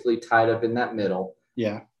basically tied up in that middle.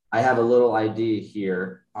 Yeah. I have a little idea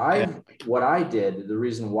here. What I did, the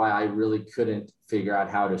reason why I really couldn't figure out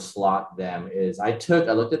how to slot them is I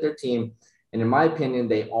looked at their team, and in my opinion,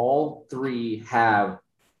 they all three have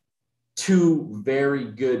two very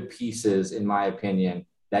good pieces, in my opinion,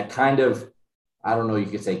 that kind of, I don't know, you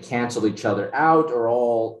could say cancel each other out or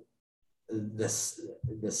all the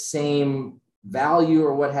same value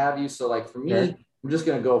or what have you. So like for me, sure. I'm just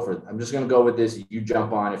going to go with this. You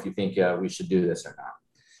jump on if you think we should do this or not.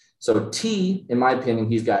 So T, in my opinion,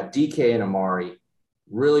 he's got DK and Amari,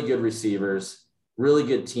 really good receivers, really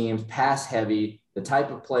good teams, pass heavy. The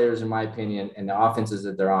type of players, in my opinion, and the offenses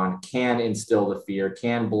that they're on can instill the fear,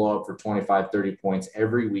 can blow up for 25, 30 points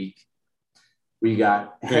every week. We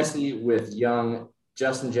got Hesse with young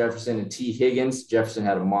Justin Jefferson and T. Higgins. Jefferson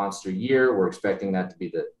had a monster year. We're expecting that to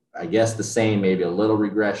be the same, maybe a little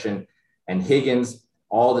regression. And Higgins,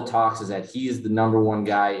 all the talks is that he's the number one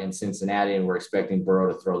guy in Cincinnati, and we're expecting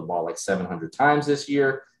Burrow to throw the ball like 700 times this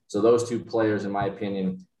year. So those two players, in my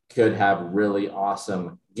opinion, could have really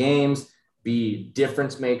awesome games, be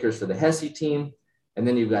difference makers for the Hesse team. And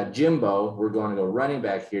then you've got Jimbo. We're going to go running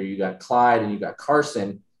back here. You got Clyde and you got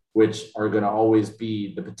Carson, which are going to always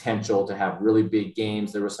be the potential to have really big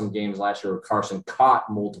games. There were some games last year where Carson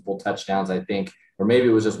caught multiple touchdowns, I think, or maybe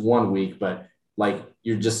it was just 1 week, but like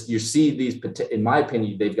you see these, in my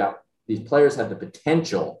opinion, these players have the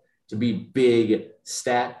potential to be big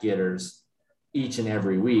stat getters each and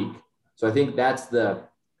every week. So I think that's the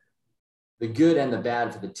good and the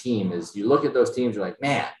bad for the team is you look at those teams, you're like,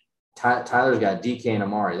 man, Tyler's got DK and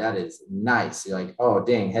Amari. That is nice. You're like, oh,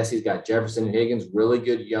 dang, Hesse's got Jefferson and Higgins, really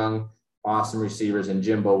good young, awesome receivers, and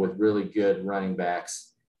Jimbo with really good running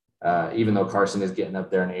backs, even though Carson is getting up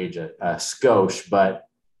there in age, a skosh. But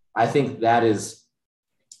I think that is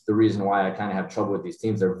the reason why I kind of have trouble with these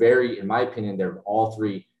teams. They're very, in my opinion, they're all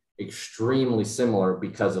three extremely similar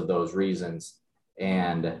because of those reasons.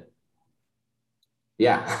 And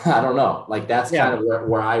yeah, I don't know. Like that's kind of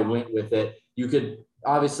where I went with it. You could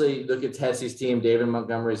obviously look at Hesse's team. David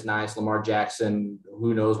Montgomery's nice. Lamar Jackson,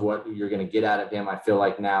 who knows what you're going to get out of him, I feel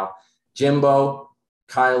like now. Jimbo,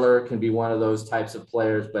 Kyler can be one of those types of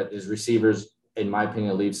players, but his receivers, in my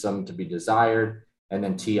opinion, leave some to be desired. And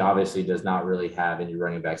then T obviously does not really have any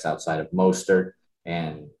running backs outside of Mostert.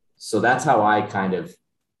 And so that's how I kind of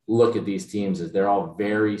look at these teams, is they're all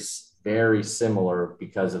very, very similar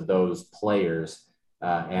because of those players.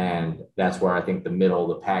 And that's where I think the middle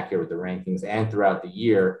of the pack here with the rankings and throughout the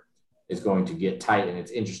year is going to get tight. And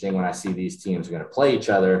it's interesting when I see these teams are going to play each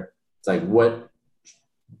other. It's like what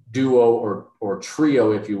duo or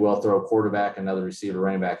trio, if you will, throw a quarterback, another receiver,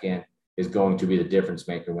 running back in, is going to be the difference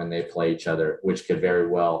maker when they play each other, which could very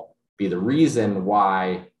well be the reason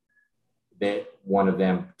why one of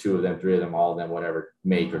them, two of them, three of them, all of them, whatever,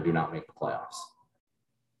 make or do not make the playoffs.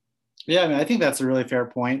 Yeah, I mean, I think that's a really fair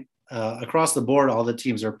point. Across the board, all the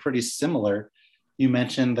teams are pretty similar. You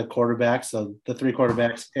mentioned the quarterbacks, so the three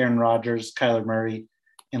quarterbacks, Aaron Rodgers, Kyler Murray,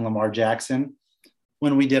 and Lamar Jackson.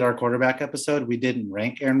 When we did our quarterback episode, we didn't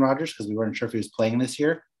rank Aaron Rodgers because we weren't sure if he was playing this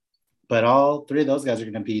year. But all three of those guys are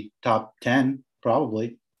going to be top 10,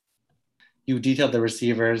 probably. You detailed the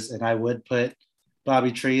receivers, and I would put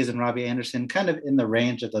Bobby Trees and Robbie Anderson kind of in the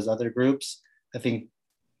range of those other groups. I think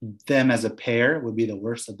them as a pair would be the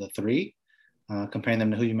worst of the three, comparing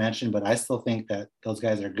them to who you mentioned, but I still think that those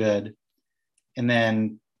guys are good. And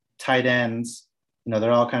then tight ends,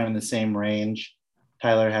 they're all kind of in the same range.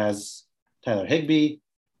 Tyler has Tyler Higbee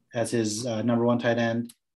as his number one tight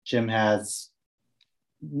end. Jim has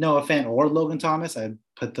Noah Fant or Logan Thomas. I'd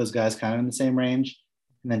put those guys kind of in the same range.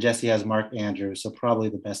 And then Jesse has Mark Andrews, so probably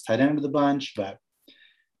the best tight end of the bunch, but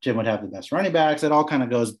Jim would have the best running backs. It all kind of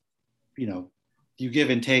goes, you give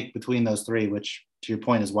and take between those three, which to your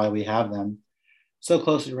point is why we have them so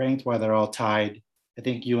closely ranked, why they're all tied I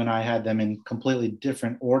think you and I had them in completely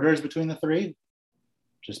different orders between the three,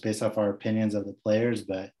 just based off our opinions of the players.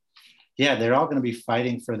 But yeah, they're all going to be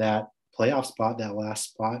fighting for that playoff spot, that last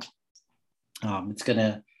spot. It's going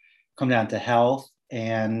to come down to health,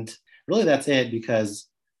 and really that's it, because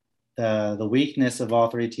the weakness of all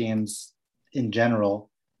three teams in general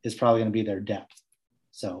is probably going to be their depth.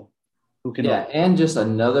 So who can? Yeah, and just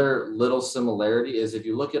another little similarity is if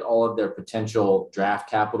you look at all of their potential draft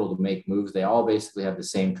capital to make moves, they all basically have the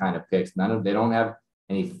same kind of picks. They don't have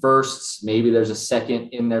any firsts. Maybe there's a second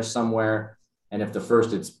in there somewhere. And if the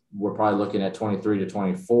first, we're probably looking at 23 to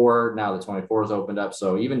 24. Now the 24 is opened up.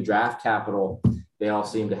 So even draft capital, they all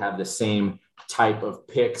seem to have the same type of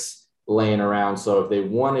picks laying around. So if they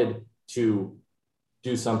wanted to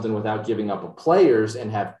do something without giving up players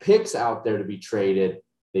and have picks out there to be traded,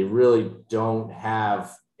 they really don't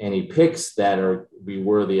have any picks that are be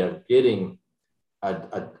worthy of getting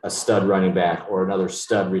a stud running back or another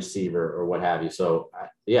stud receiver or what have you. So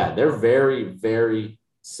yeah, they're very, very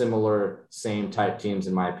similar, same type teams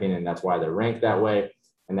in my opinion. That's why they're ranked that way.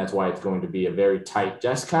 And that's why it's going to be a very tight,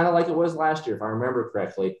 just kind of like it was last year, if I remember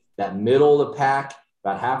correctly, that middle of the pack,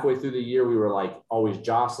 about halfway through the year, we were like always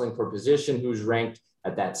jostling for position, who's ranked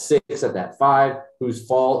at that 6, at that 5, who's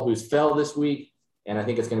fell this week. And I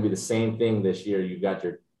think it's going to be the same thing this year. You have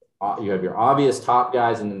your obvious top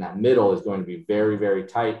guys, and then that middle is going to be very, very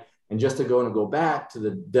tight. And just to go back to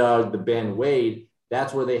the Doug, the Ben Wade,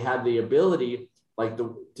 that's where they have the ability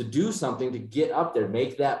to do something to get up there,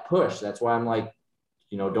 make that push. That's why I'm like,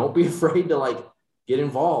 don't be afraid to get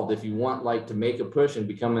involved if you want to make a push and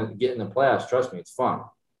get in the playoffs. Trust me, it's fun.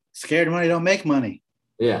 Scared money don't make money.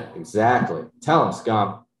 Yeah, exactly. Tell them,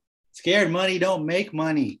 Scum. Scared money don't make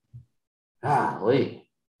money. Golly.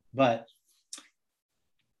 But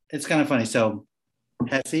it's kind of funny. So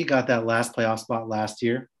Hesse got that last playoff spot last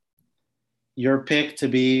year. Your pick to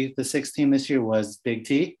be the 6th team this year was Big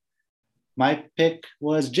T. My pick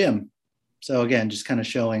was Jim. So again, just kind of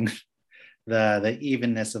showing the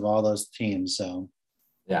evenness of all those teams. So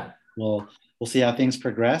yeah, we'll see how things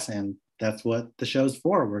progress, and that's what the show's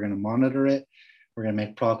for. We're going to monitor it. We're going to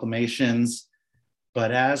make proclamations.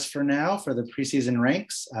 But as for now, for the preseason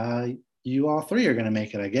ranks, you all three are going to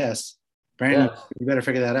make it, I guess. Brandon, You better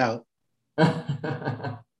figure that out.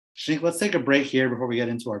 Shink, let's take a break here before we get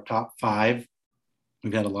into our top 5.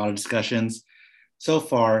 We've had a lot of discussions so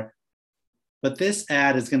far, but this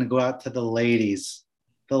ad is going to go out to the ladies,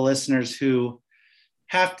 the listeners who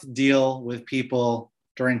have to deal with people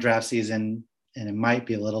during draft season, and it might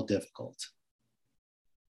be a little difficult.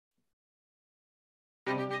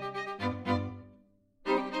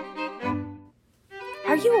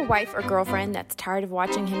 Are you a wife or girlfriend that's tired of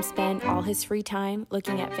watching him spend all his free time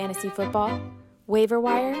looking at fantasy football? Waiver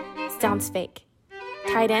wire? Sounds fake.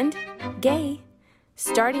 Tight end? Gay.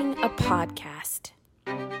 Starting a podcast.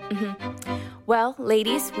 Well,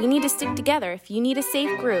 ladies, we need to stick together. If you need a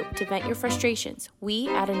safe group to vent your frustrations, we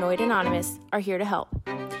at Annoyed Anonymous are here to help.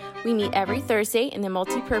 We meet every Thursday in the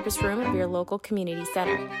multi-purpose room of your local community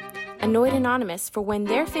center. Annoyed Anonymous for when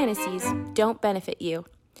their fantasies don't benefit you.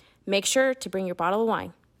 Make sure to bring your bottle of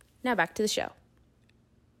wine. Now back to the show.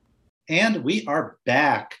 And we are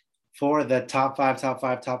back for the top 5. Top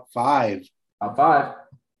 5.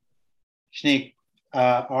 Shneek,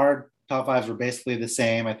 our top 5s were basically the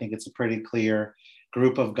same. I think it's a pretty clear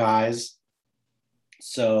group of guys.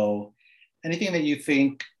 So anything that you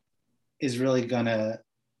think is really going to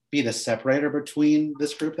be the separator between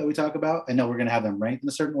this group that we talk about? I know we're going to have them ranked in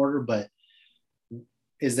a certain order, but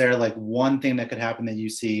is there one thing that could happen that you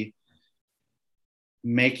see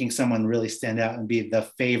making someone really stand out and be the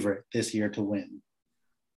favorite this year to win?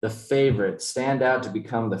 The favorite, stand out to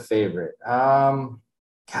become the favorite.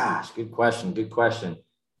 Gosh, good question.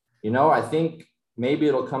 I think maybe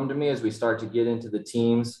it'll come to me as we start to get into the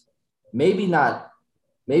teams. Maybe not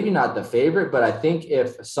the favorite, but I think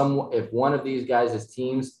if one of these guys'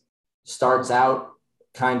 teams starts out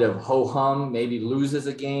kind of ho-hum, maybe loses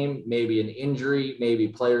a game, maybe an injury, maybe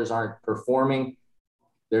players aren't performing,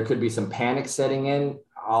 there could be some panic setting in,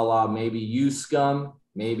 a la maybe you, Scum,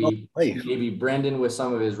 maybe Brendan with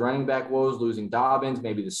some of his running back woes, losing Dobbins,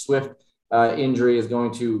 maybe the Swift injury is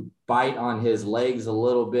going to bite on his legs a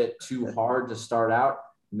little bit too hard to start out.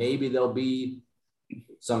 Maybe there'll be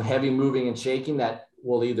some heavy moving and shaking that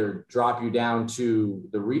will either drop you down to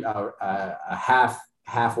a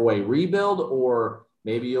halfway rebuild, or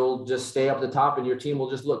maybe you'll just stay up the top and your team will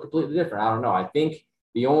just look completely different. I don't know. I think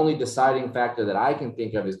the only deciding factor that I can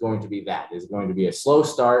think of is going to be a slow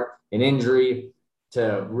start, an injury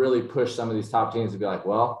to really push some of these top teams to be like,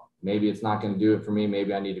 well, maybe it's not going to do it for me.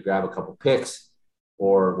 Maybe I need to grab a couple picks,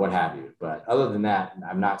 or what have you. But other than that,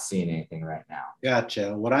 I'm not seeing anything right now.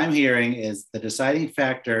 Gotcha. What I'm hearing is the deciding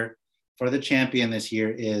factor for the champion this year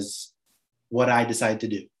is what I decide to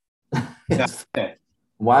do. Okay.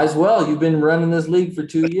 Why as well? You've been running this league for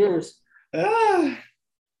 2 years. Okay.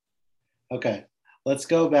 Let's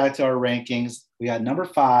go back to our rankings. We got number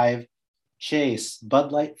 5, Chase,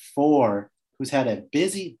 Bud Light 4, who's had a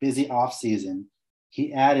busy offseason.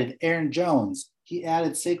 He added Aaron Jones. He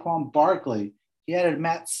added Saquon Barkley. He added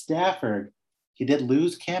Matt Stafford. He did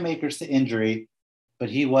lose Cam Akers to injury, but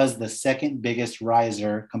he was the second biggest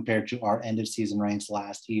riser compared to our end of season ranks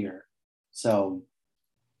last year. So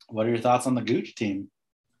what are your thoughts on the Gooch team?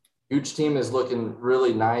 Gooch team is looking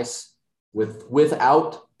really nice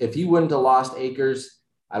without, if he wouldn't have lost Akers,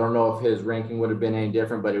 I don't know if his ranking would have been any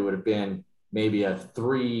different, but it would have been maybe a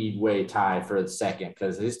 3-way tie for the second,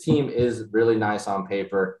 because his team is really nice on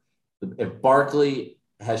paper. If Barkley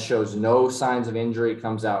shows no signs of injury,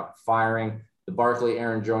 comes out firing, the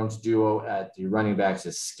Barkley-Aaron Jones duo at the running backs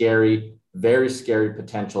is scary, very scary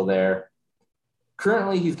potential there.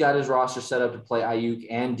 Currently, he's got his roster set up to play Ayuk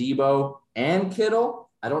and Debo and Kittle.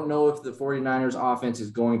 I don't know if the 49ers offense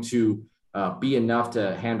is going to be enough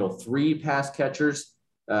to handle 3 pass catchers.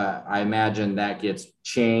 I imagine that gets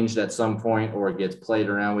changed at some point or gets played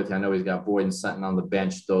around with. I know he's got Boyd and Sutton on the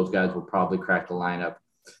bench. Those guys will probably crack the lineup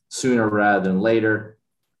sooner rather than later.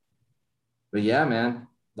 But yeah, man,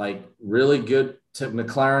 like really good to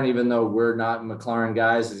McLaurin, even though we're not McLaurin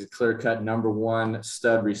guys, is a clear-cut number 1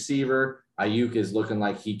 stud receiver. Ayuk is looking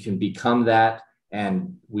like he can become that.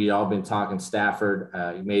 And we all been talking Stafford.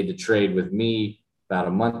 He made the trade with me about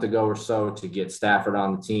a month ago or so to get Stafford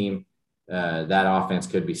on the team. That offense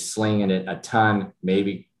could be slinging it a ton,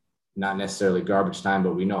 maybe not necessarily garbage time,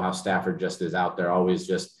 but we know how Stafford just is out there, always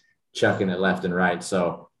just chucking it left and right.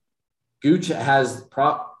 So Gooch has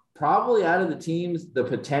probably out of the teams the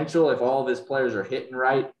potential, if all of his players are hitting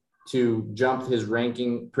right, to jump his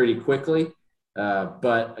ranking pretty quickly.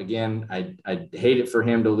 But again, I hate it for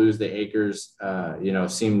him to lose the Akers,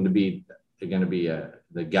 seem to be going to be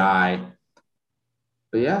the guy.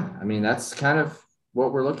 But yeah, I mean, that's kind of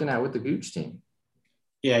what we're looking at with the Gooch team.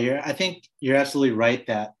 Yeah, I think you're absolutely right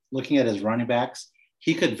that looking at his running backs,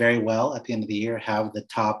 he could very well at the end of the year have the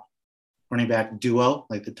top running back duo,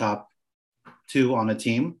 like the top 2 on the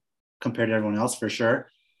team compared to everyone else for sure.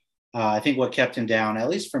 I think what kept him down, at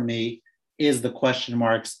least for me, is the question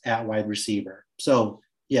marks at wide receiver. So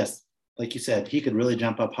yes, like you said, he could really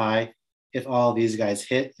jump up high if all these guys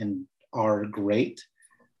hit and are great.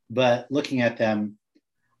 But looking at them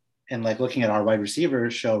and like looking at our wide receiver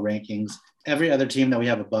show rankings, every other team that we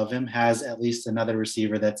have above him has at least another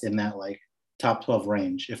receiver that's in that like top 12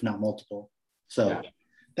 range, if not multiple. So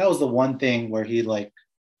that was the one thing where he, like,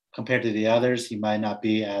 compared to the others, he might not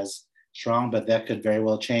be as strong, but that could very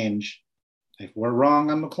well change. If we're wrong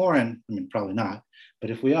on McLaurin, I mean, probably not, but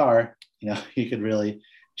if we are, he could really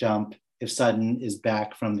jump. If Sutton is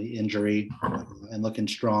back from the injury and looking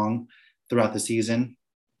strong throughout the season,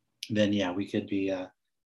 then yeah, we could be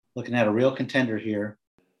looking at a real contender here.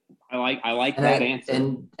 I like that answer.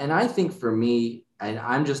 And I think for me, and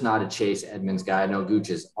I'm just not a Chase Edmonds guy. I know Gooch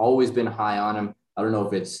has always been high on him. I don't know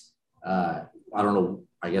if it's I don't know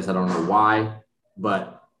why,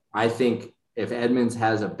 but I think if Edmonds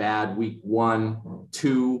has a bad week 1,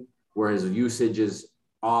 2, where his usage is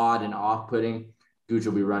odd and off-putting, Gooch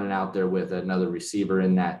will be running out there with another receiver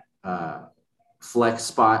in that flex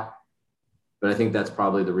spot. But I think that's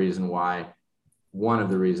probably one of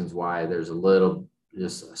the reasons why there's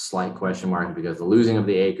just a slight question mark, because the losing of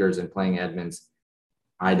the Akers and playing Edmonds,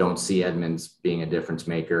 I don't see Edmonds being a difference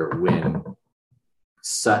maker when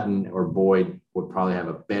Sutton or Boyd would probably have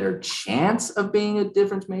a better chance of being a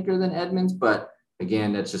difference maker than Edmonds. But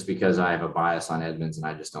again, that's just because I have a bias on Edmonds and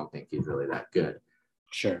I just don't think he's really that good.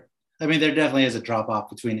 Sure. I mean, there definitely is a drop off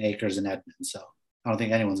between Akers and Edmonds, so I don't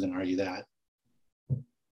think anyone's going to argue that.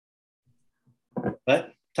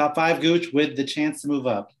 But top 5 Gooch with the chance to move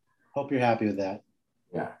up. Hope you're happy with that.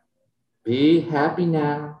 Yeah. Be happy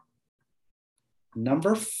now.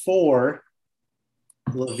 Number 4,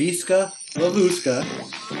 Lavuska,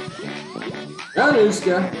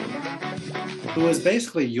 who was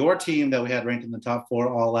basically your team that we had ranked in the top 4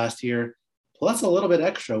 all last year, plus a little bit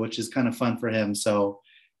extra, which is kind of fun for him. So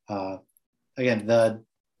again, the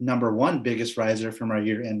number 1 biggest riser from our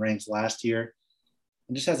year-end ranks last year,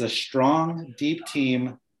 and just has a strong, deep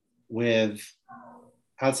team with,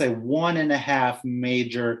 I'd say, 1.5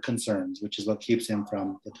 major concerns, which is what keeps him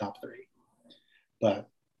from the top 3. But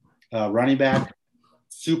running back,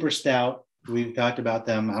 super stout. We've talked about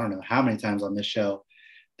them, I don't know how many times on this show.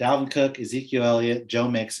 Dalvin Cook, Ezekiel Elliott, Joe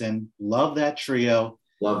Mixon. Love that trio.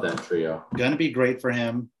 Love that trio. Going to be great for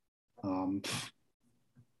him.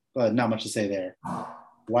 But not much to say there.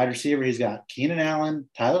 Wide receiver, he's got Keenan Allen,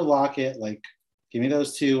 Tyler Lockett. Like, give me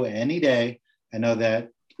those two any day. I know that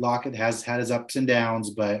Lockett has had his ups and downs,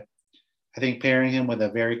 but I think pairing him with a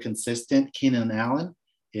very consistent Keenan Allen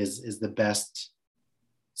is the best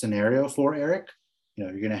scenario for Eric. You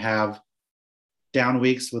know, you're going to have down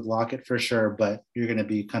weeks with Lockett for sure, but you're going to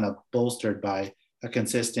be kind of bolstered by a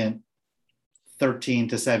consistent 13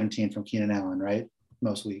 to 17 from Keenan Allen, right?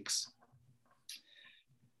 Most weeks.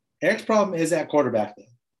 Eric's problem is at quarterback, though.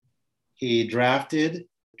 He drafted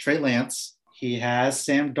Trey Lance. He has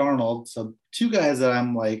Sam Darnold. So two guys that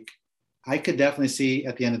I'm like, I could definitely see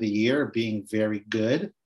at the end of the year being very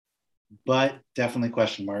good, but definitely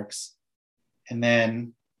question marks. And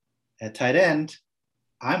then at tight end,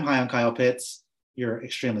 I'm high on Kyle Pitts. You're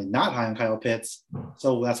extremely not high on Kyle Pitts.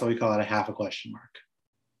 So that's why we call it a half a question mark.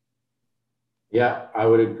 Yeah, I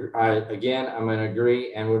would agree. I'm going to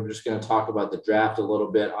agree. And we're just going to talk about the draft a little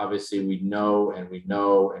bit. Obviously, we know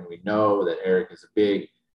that Eric is a big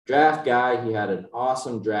draft guy. He had an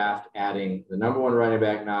awesome draft, adding the number one running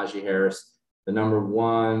back, Najee Harris, the number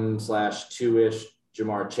 1/2-ish,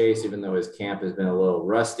 Jamar Chase, even though his camp has been a little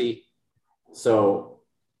rusty. So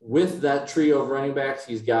with that trio of running backs,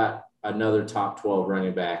 he's got another top 12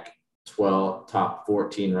 running back, top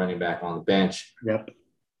 14 running back on the bench. Yep.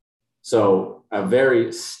 So a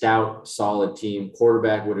very stout, solid team.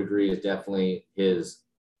 Quarterback would agree is definitely his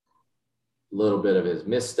little bit of his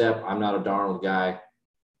misstep. I'm not a Darnold guy.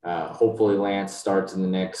 Hopefully Lance starts in the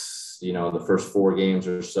next, the first 4 games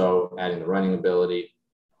or so, adding the running ability.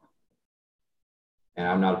 And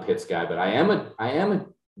I'm not a Pitts guy, but I am a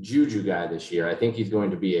Juju guy this year. I think he's going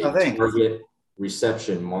to be a target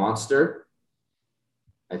reception monster.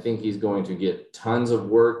 I think he's going to get tons of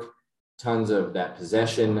work, tons of that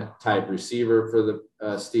possession type receiver for the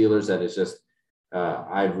Steelers. That is just,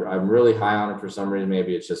 I'm really high on him for some reason.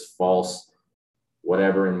 Maybe it's just false,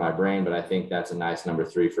 whatever in my brain, but I think that's a nice number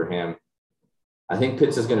 3 for him. I think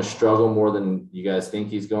Pitts is going to struggle more than you guys think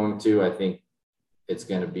he's going to. I think it's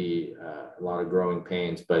going to be a lot of growing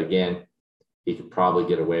pains, but again, he could probably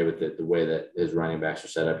get away with it the way that his running backs are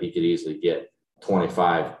set up. He could easily get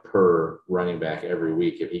 25 per running back every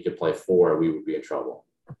week. If he could play 4, we would be in trouble.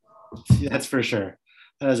 That's for sure.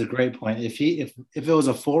 That is a great point. If it was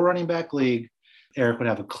a 4 running back league, Eric would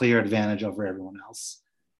have a clear advantage over everyone else.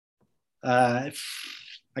 I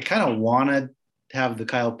kind of want to have the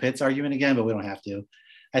Kyle Pitts argument again, but we don't have to.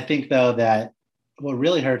 I think though that what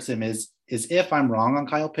really hurts him is if I'm wrong on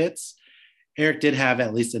Kyle Pitts, Eric did have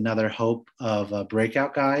at least another hope of a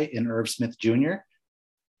breakout guy in Irv Smith Jr.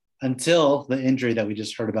 until the injury that we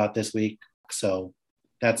just heard about this week. So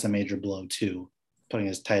that's a major blow too, putting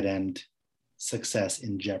his tight end success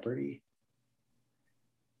in jeopardy.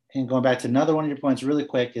 And going back to another one of your points really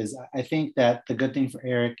quick is I think that the good thing for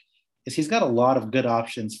Eric is he's got a lot of good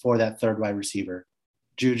options for that third wide receiver.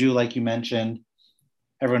 Juju, like you mentioned,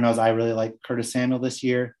 everyone knows I really like Curtis Samuel this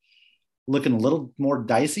year. Looking a little more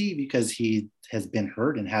dicey because he has been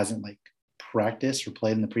hurt and hasn't practiced or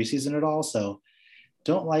played in the preseason at all. So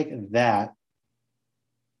don't like that.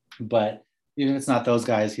 But even if it's not those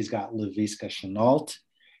guys, he's got Laviska Shenault.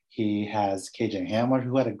 He has KJ Hamler,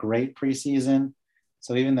 who had a great preseason.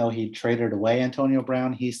 So even though he traded away Antonio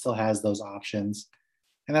Brown, he still has those options.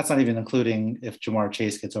 And that's not even including if Jamar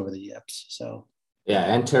Chase gets over the yips. So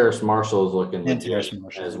yeah, and Terrace Marshall is looking legit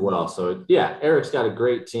as well. So yeah, Eric's got a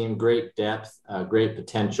great team, great depth, great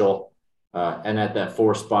potential. And at that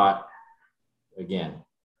 4 spot, again,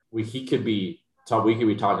 we could be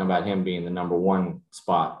talking about him being the number 1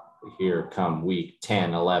 spot here come week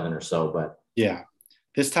 10, 11 or so. But yeah,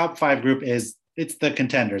 this top 5 group it's the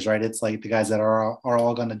contenders, right? It's like the guys that are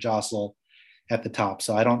all going to jostle at the top.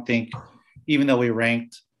 So I don't think, even though we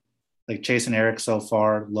ranked Chase and Eric so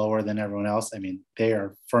far lower than everyone else, I mean, they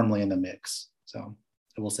are firmly in the mix. So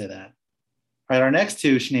I will say that. All right, our next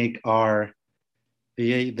 2, Shneek, are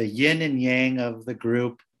the yin and yang of the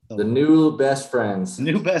group. The new best friends.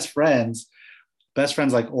 Best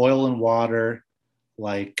friends like oil and water,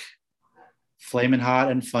 like Flamin'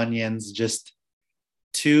 Hot and Funyuns, just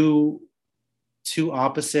two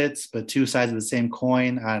opposites, but 2 sides of the same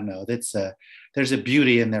coin. I don't know. There's a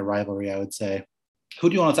beauty in their rivalry, I would say. Who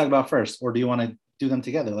do you want to talk about first, or do you want to do them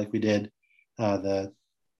together like we did the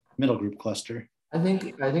middle group cluster? I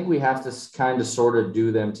think we have to kind of sort of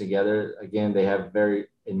do them together. Again, they have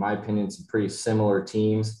in my opinion, some pretty similar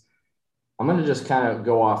teams. I'm going to just kind of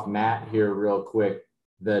go off Matt here real quick.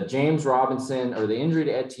 the James Robinson or the injury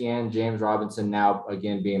to Etienne, James Robinson now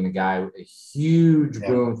again being the guy, a huge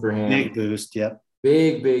boom for him. Big boost, yep.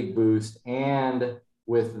 Big boost. And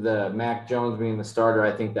with the Mac Jones being the starter,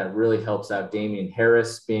 I think that really helps out Damian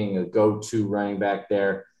Harris being a go-to running back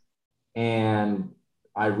there. And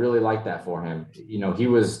I really like that for him. You know, he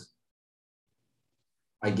was,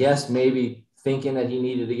 I guess, maybe thinking that he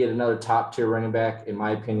needed to get another top-tier running back, in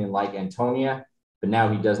my opinion, like Antonia. But now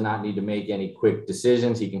he does not need to make any quick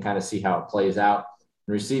decisions. He can kind of see how it plays out.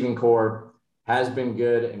 The receiving core has been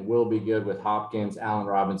good and will be good with Hopkins, Allen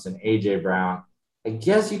Robinson, A.J. Brown. I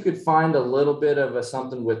guess you could find a little bit of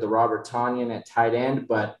something with the Robert Tonyan at tight end,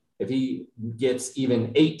 but if he gets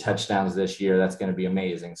even 8 touchdowns this year, that's going to be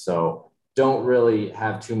amazing. So don't really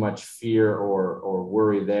have too much fear or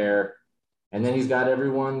worry there. And then he's got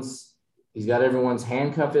everyone's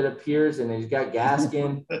handcuff, it appears, and then he's got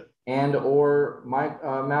Gaskin and or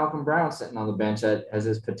Malcolm Brown sitting on the bench as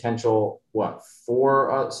his potential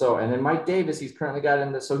 4. And then Mike Davis, he's currently got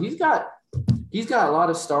in this. So he's got a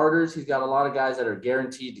lot of starters. He's got a lot of guys that are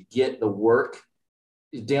guaranteed to get the work.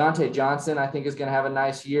 Deontay Johnson, I think, is going to have a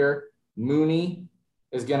nice year. Mooney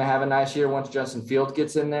is going to have a nice year once Justin Fields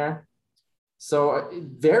gets in there. So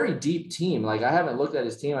very deep team. Like, I haven't looked at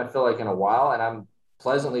his team, I feel like, in a while, and I'm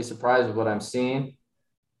pleasantly surprised with what I'm seeing.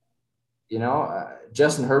 You know,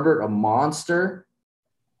 Justin Herbert, a monster.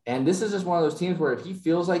 And this is just one of those teams where if he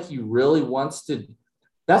feels like he really wants to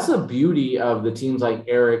 – that's the beauty of the teams like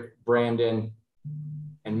Eric, Brandon,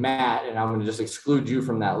 and Matt, and I'm going to just exclude you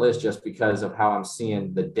from that list just because of how I'm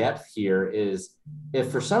seeing the depth here, is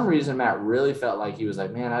if for some reason Matt really felt like he was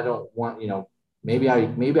like, man, I don't want, you know, maybe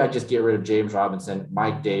I just get rid of James Robinson,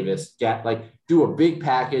 Mike Davis, do a big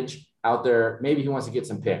package out there. Maybe he wants to get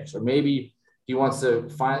some picks, or maybe he wants to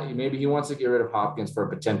get rid of Hopkins for a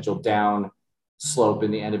potential down slope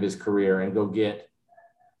in the end of his career and go get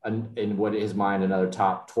in what his mind another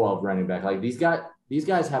top 12 running back. Like, these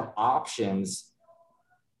guys have options.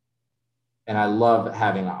 And I love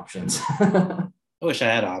having options. I wish I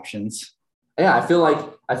had options. Yeah, I feel like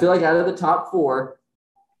out of the top 4,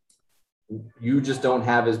 you just don't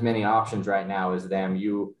have as many options right now as them.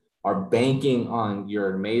 You are banking on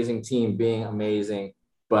your amazing team being amazing.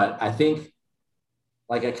 But I think,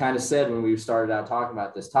 like I kind of said when we started out talking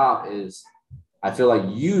about this top, is I feel like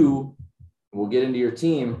we'll get into your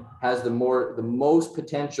team, has the most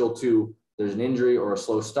potential to, there's an injury or a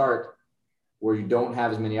slow start where you don't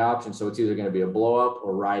have as many options. So it's either going to be a blow up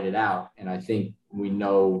or ride it out. And I think we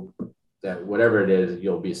know that whatever it is,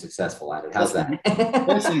 you'll be successful at it. How's that?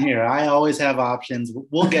 Listen here, I always have options.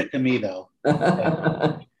 We'll get to me though.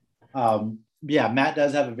 Yeah, Matt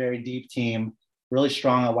does have a very deep team, really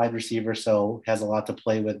strong at wide receiver. So has a lot to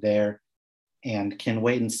play with there, and can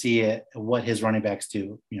wait and see what his running backs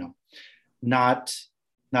do. You know, not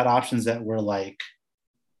options that we're like,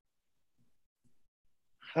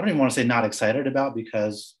 I don't even want to say not excited about,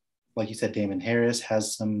 because like you said, Damon Harris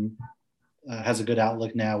has a good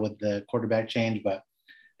outlook now with the quarterback change, but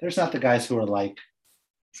there's not the guys who are like,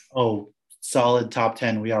 oh, solid top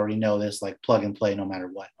 10. We already know this, like plug and play no matter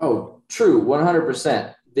what. Oh, true.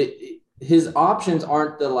 100%. His options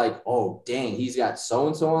aren't the like, oh, dang, he's got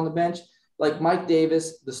so-and-so on the bench. Like Mike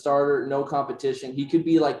Davis, the starter, no competition. He could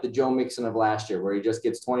be like the Joe Mixon of last year, where he just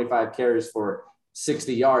gets 25 carries for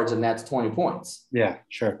 60 yards and that's 20 points. Yeah,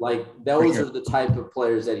 sure. Like, those are the type of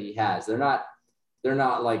players that he has. They're not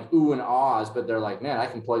like ooh and ahs, but they're like, man, I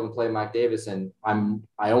can plug and play Mike Davis, and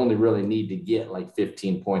I only really need to get like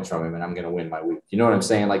 15 points from him and I'm going to win my week. You know what I'm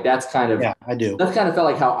saying? Like, that's kind of, yeah, I do. That's kind of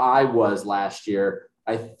felt like how I was last year.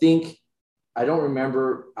 I don't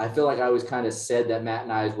remember. I feel like I always kind of said that Matt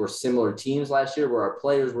and I were similar teams last year, where our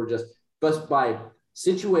players were just by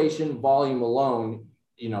situation, volume alone,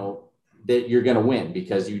 you know, that you're going to win,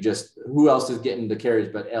 because who else is getting the carries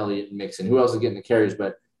but Elliott and Mixon? Who else is getting the carries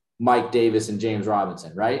but Mike Davis and James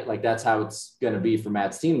Robinson, right? Like, that's how it's going to be for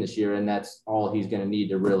Matt's team this year. And that's all he's going to need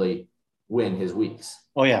to really win his weeks.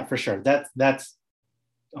 Oh yeah, for sure. That's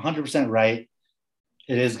 100% right.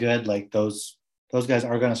 It is good. Like, those guys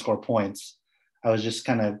are going to score points. I was just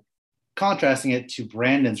kind of contrasting it to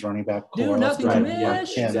Brandon's running back core. Yeah,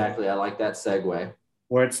 exactly. I like that segue.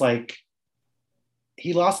 Where it's like,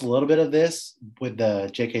 he lost a little bit of this with the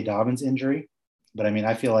J.K. Dobbins injury, but I mean,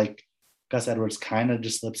 I feel like Gus Edwards kind of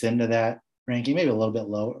just slips into that ranking, maybe a little bit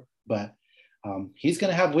lower, but he's going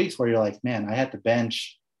to have weeks where you're like, man, I had to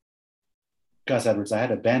bench Gus Edwards. I had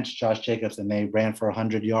to bench Josh Jacobs, and they ran for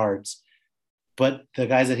 100 yards, but the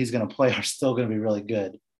guys that he's going to play are still going to be really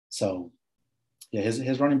good. So yeah,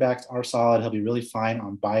 his running backs are solid. He'll be really fine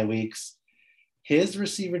on bye weeks. His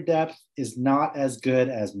receiver depth is not as good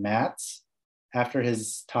as Matt's, after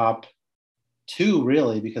his top two,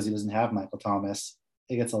 really, because he doesn't have Michael Thomas,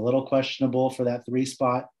 it gets a little questionable for that 3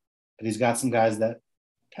 spot, but he's got some guys that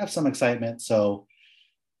have some excitement. So,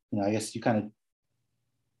 I guess you kind of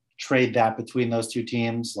trade that between those two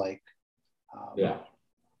teams, like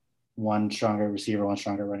one stronger receiver, one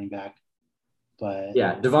stronger running back. But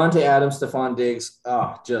yeah, Devontae Adams, Stephon Diggs,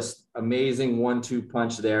 just amazing 1-2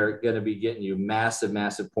 punch there. Going to be getting you massive,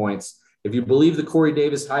 massive points. If you believe the Corey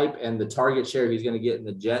Davis hype and the target share he's going to get in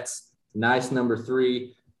the Jets, nice number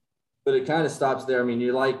 3. But it kind of stops there. I mean,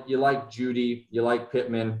 you like Judy, you like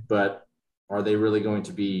Pittman, but are they really going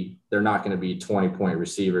to be? They're not going to be 20-point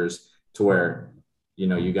receivers to where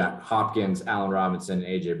you got Hopkins, Allen Robinson, and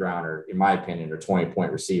AJ Brown are, in my opinion, are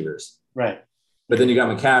 20-point receivers. Right. But then you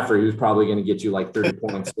got McCaffrey, who's probably going to get you like 30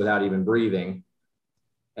 points without even breathing.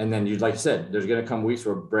 And then like you said, there's going to come weeks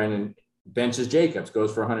where Brandon benches Jacobs,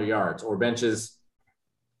 goes for 100 yards, or benches,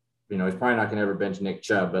 he's probably not going to ever bench Nick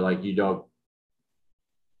Chubb, but like you don't.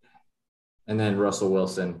 And then Russell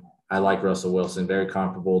Wilson. I like Russell Wilson, very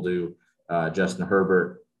comparable to Justin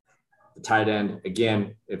Herbert. The tight end,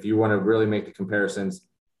 again, if you want to really make the comparisons,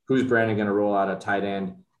 who's Brandon going to roll out a tight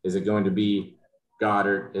end? Is it going to be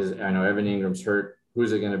Goddard? I know Evan Ingram's hurt.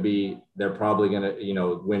 Who's it going to be? They're probably going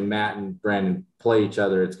to, when Matt and Brandon play each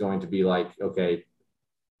other, it's going to be like, okay,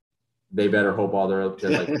 they better hope all their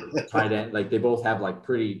like tight end, like they both have like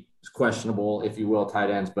pretty questionable, if you will, tight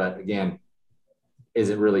ends. But again, is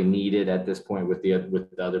it really needed at this point with the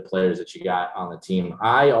other players that you got on the team?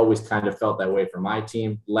 I always kind of felt that way for my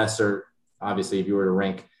team. Lesser, obviously, if you were to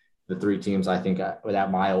rank the 3 teams, I think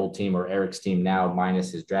without my old team or Eric's team now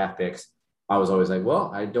minus his draft picks, I was always like,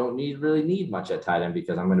 well, I don't really need much at tight end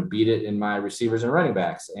because I'm going to beat it in my receivers and running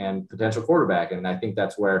backs and potential quarterback. And I think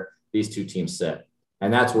that's where these 2 teams sit.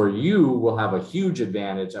 And that's where you will have a huge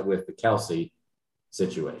advantage with the Kelsey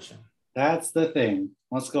situation. That's the thing.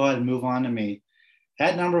 Let's go ahead and move on to me.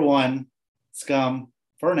 At number 1, Scum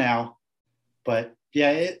for now. But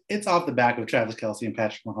yeah, it's off the back of Travis Kelce and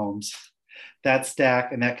Patrick Mahomes. That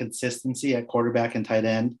stack and that consistency at quarterback and tight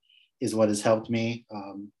end is what has helped me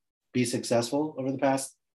be successful over the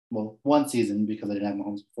past, one season, because I didn't have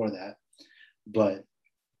Mahomes before that. But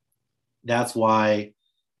that's why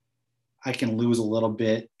I can lose a little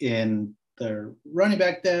bit in the running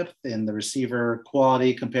back depth and the receiver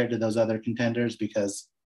quality compared to those other contenders, because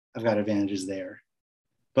I've got advantages there.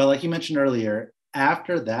 But like you mentioned earlier,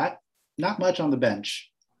 after that, not much on the bench.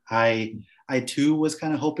 I too was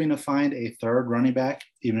kind of hoping to find a third running back,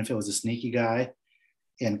 even if it was a sneaky guy,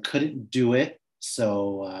 and couldn't do it.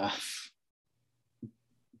 So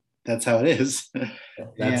that's how it is.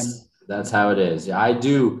 That's how it is. Yeah, I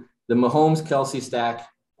do. The Mahomes Kelsey stack,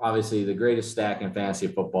 obviously the greatest stack in fantasy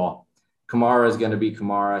football. Kamara is going to be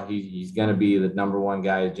Kamara. He's going to be the number 1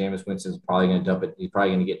 guy. Jameis Winston's probably going to dump it. He's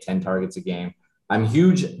probably going to get 10 targets a game. I'm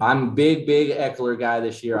big Eckler guy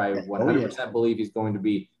this year. I 100% believe he's going to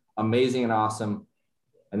be amazing and awesome.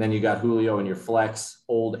 And then you got Julio in your flex,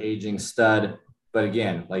 old aging stud. But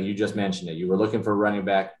again, like you just mentioned it, you were looking for a running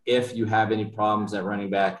back. If you have any problems at running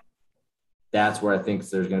back, that's where I think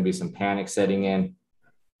there's going to be some panic setting in.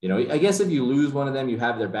 I guess if you lose one of them, you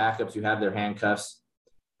have their backups, you have their handcuffs,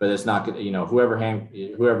 but it's not good.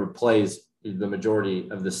 Whoever plays the majority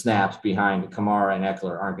of the snaps behind Kamara and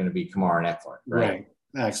Eckler aren't going to be Kamara and Eckler,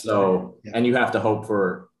 right? So, and you have to hope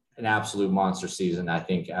for an absolute monster season, I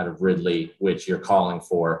think, out of Ridley, which you're calling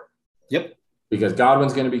for. Yep. Because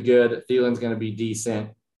Godwin's going to be good. Thielen's going to be decent.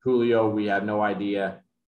 Julio, we have no idea.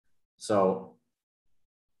 So,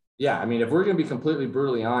 yeah, I mean, if we're going to be completely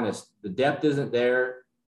brutally honest, the depth isn't there.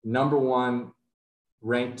 Number 1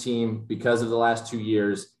 ranked team because of the last 2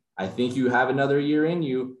 years. I think you have another year in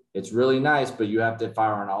you. It's really nice, but you have to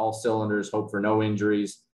fire on all cylinders, hope for no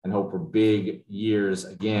injuries, and hope for big years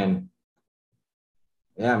again.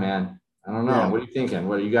 Yeah, man. I don't know. Yeah. What are you thinking?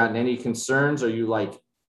 What, you got any concerns? Are you like,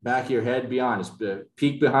 back of your head, be honest,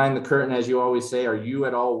 peek behind the curtain, as you always say? Are you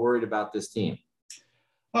at all worried about this team?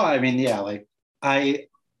 Oh, I mean, yeah, like I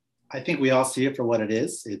think we all see it for what it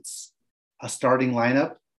is. It's a starting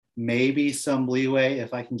lineup, maybe some leeway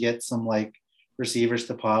if I can get some like receivers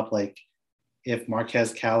to pop, like if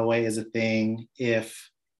Marquez Callaway is a thing, if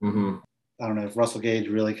I don't know, if Russell Gage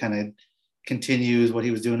really kind of continues what he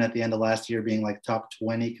was doing at the end of last year, being like top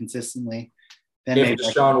 20 consistently. Then if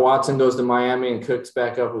Deshaun Watson goes to Miami and cooks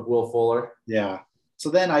back up with Will Fuller. Yeah. So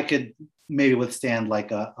then I could maybe withstand like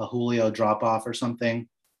a Julio drop off or something.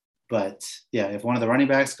 But yeah, if one of the running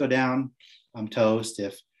backs go down, I'm toast.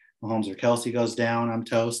 If Mahomes or Kelsey goes down, I'm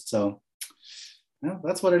toast. So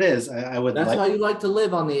that's what it is. I would. That's how you like to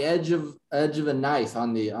live, on the edge of a knife,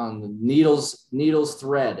 on the needle's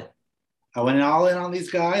thread. I went all in on these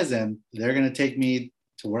guys, and they're going to take me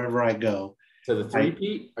to wherever I go. To the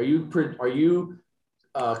three-peat? Are you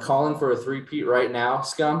calling for a three-peat right now,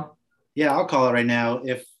 Scum? Yeah, I'll call it right now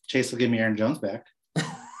if Chase will give me Aaron Jones back.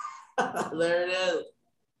 There it is.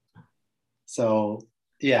 So,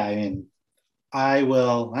 yeah, I mean,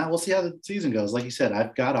 we'll see how the season goes. Like you said,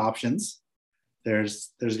 I've got options.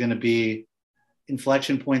 There's going to be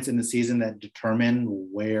inflection points in the season that determine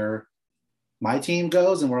where my team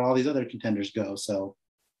goes and where all these other contenders go. So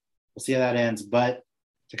we'll see how that ends. But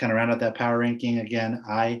to kind of round out that power ranking, again,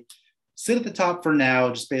 I sit at the top for now,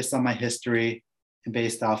 just based on my history and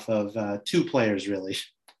based off of two players, really,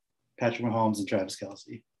 Patrick Mahomes and Travis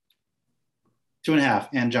Kelce. 2.5,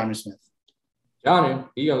 and Jonnu Smith. Jonnu,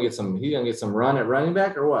 he gonna get some run at running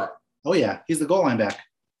back or what? Oh yeah, he's the goal line back.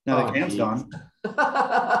 Now that Cam's gone.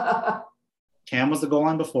 Cam was the goal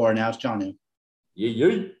line before. Now it's Jonnu.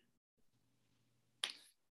 Yeah.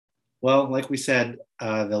 Well, like we said,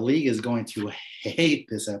 the league is going to hate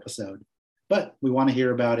this episode, but we want to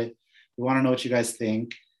hear about it. We want to know what you guys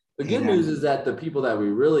think. The good news is that the people that we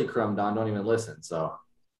really crumbed on don't even listen. So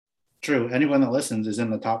true. Anyone that listens is in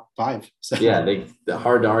the top 5. So yeah, they're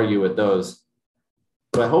hard to argue with those.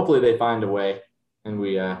 But hopefully they find a way, and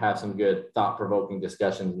we have some good thought-provoking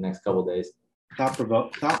discussions in the next couple of days.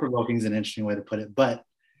 Thought-provoking is an interesting way to put it. But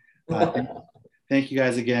thank you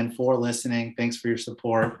guys again for listening. Thanks for your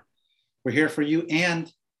support. We're here for you.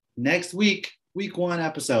 And next week, week 1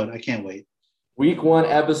 episode. I can't wait. Week 1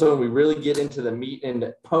 episode, we really get into the meat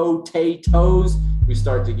and potatoes. We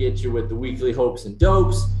start to get you with the weekly hopes and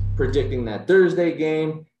dopes, predicting that Thursday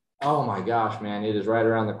game. Oh my gosh, man, it is right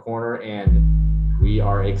around the corner, and we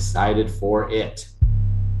are excited for it.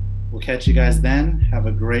 We'll catch you guys then. Have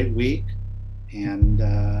a great week, and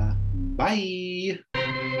bye.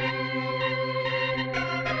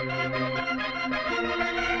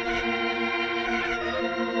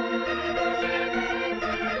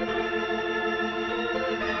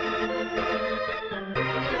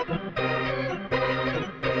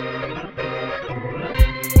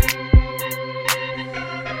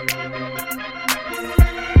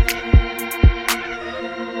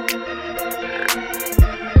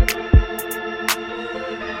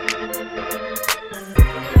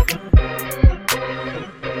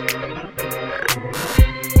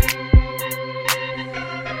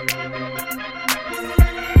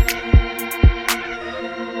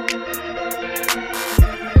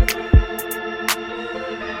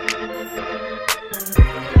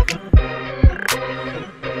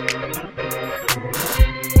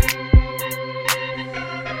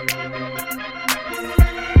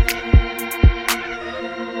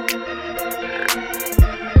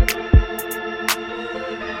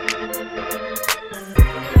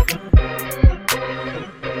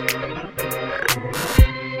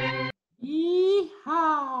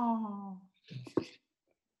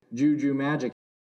 Juju Magic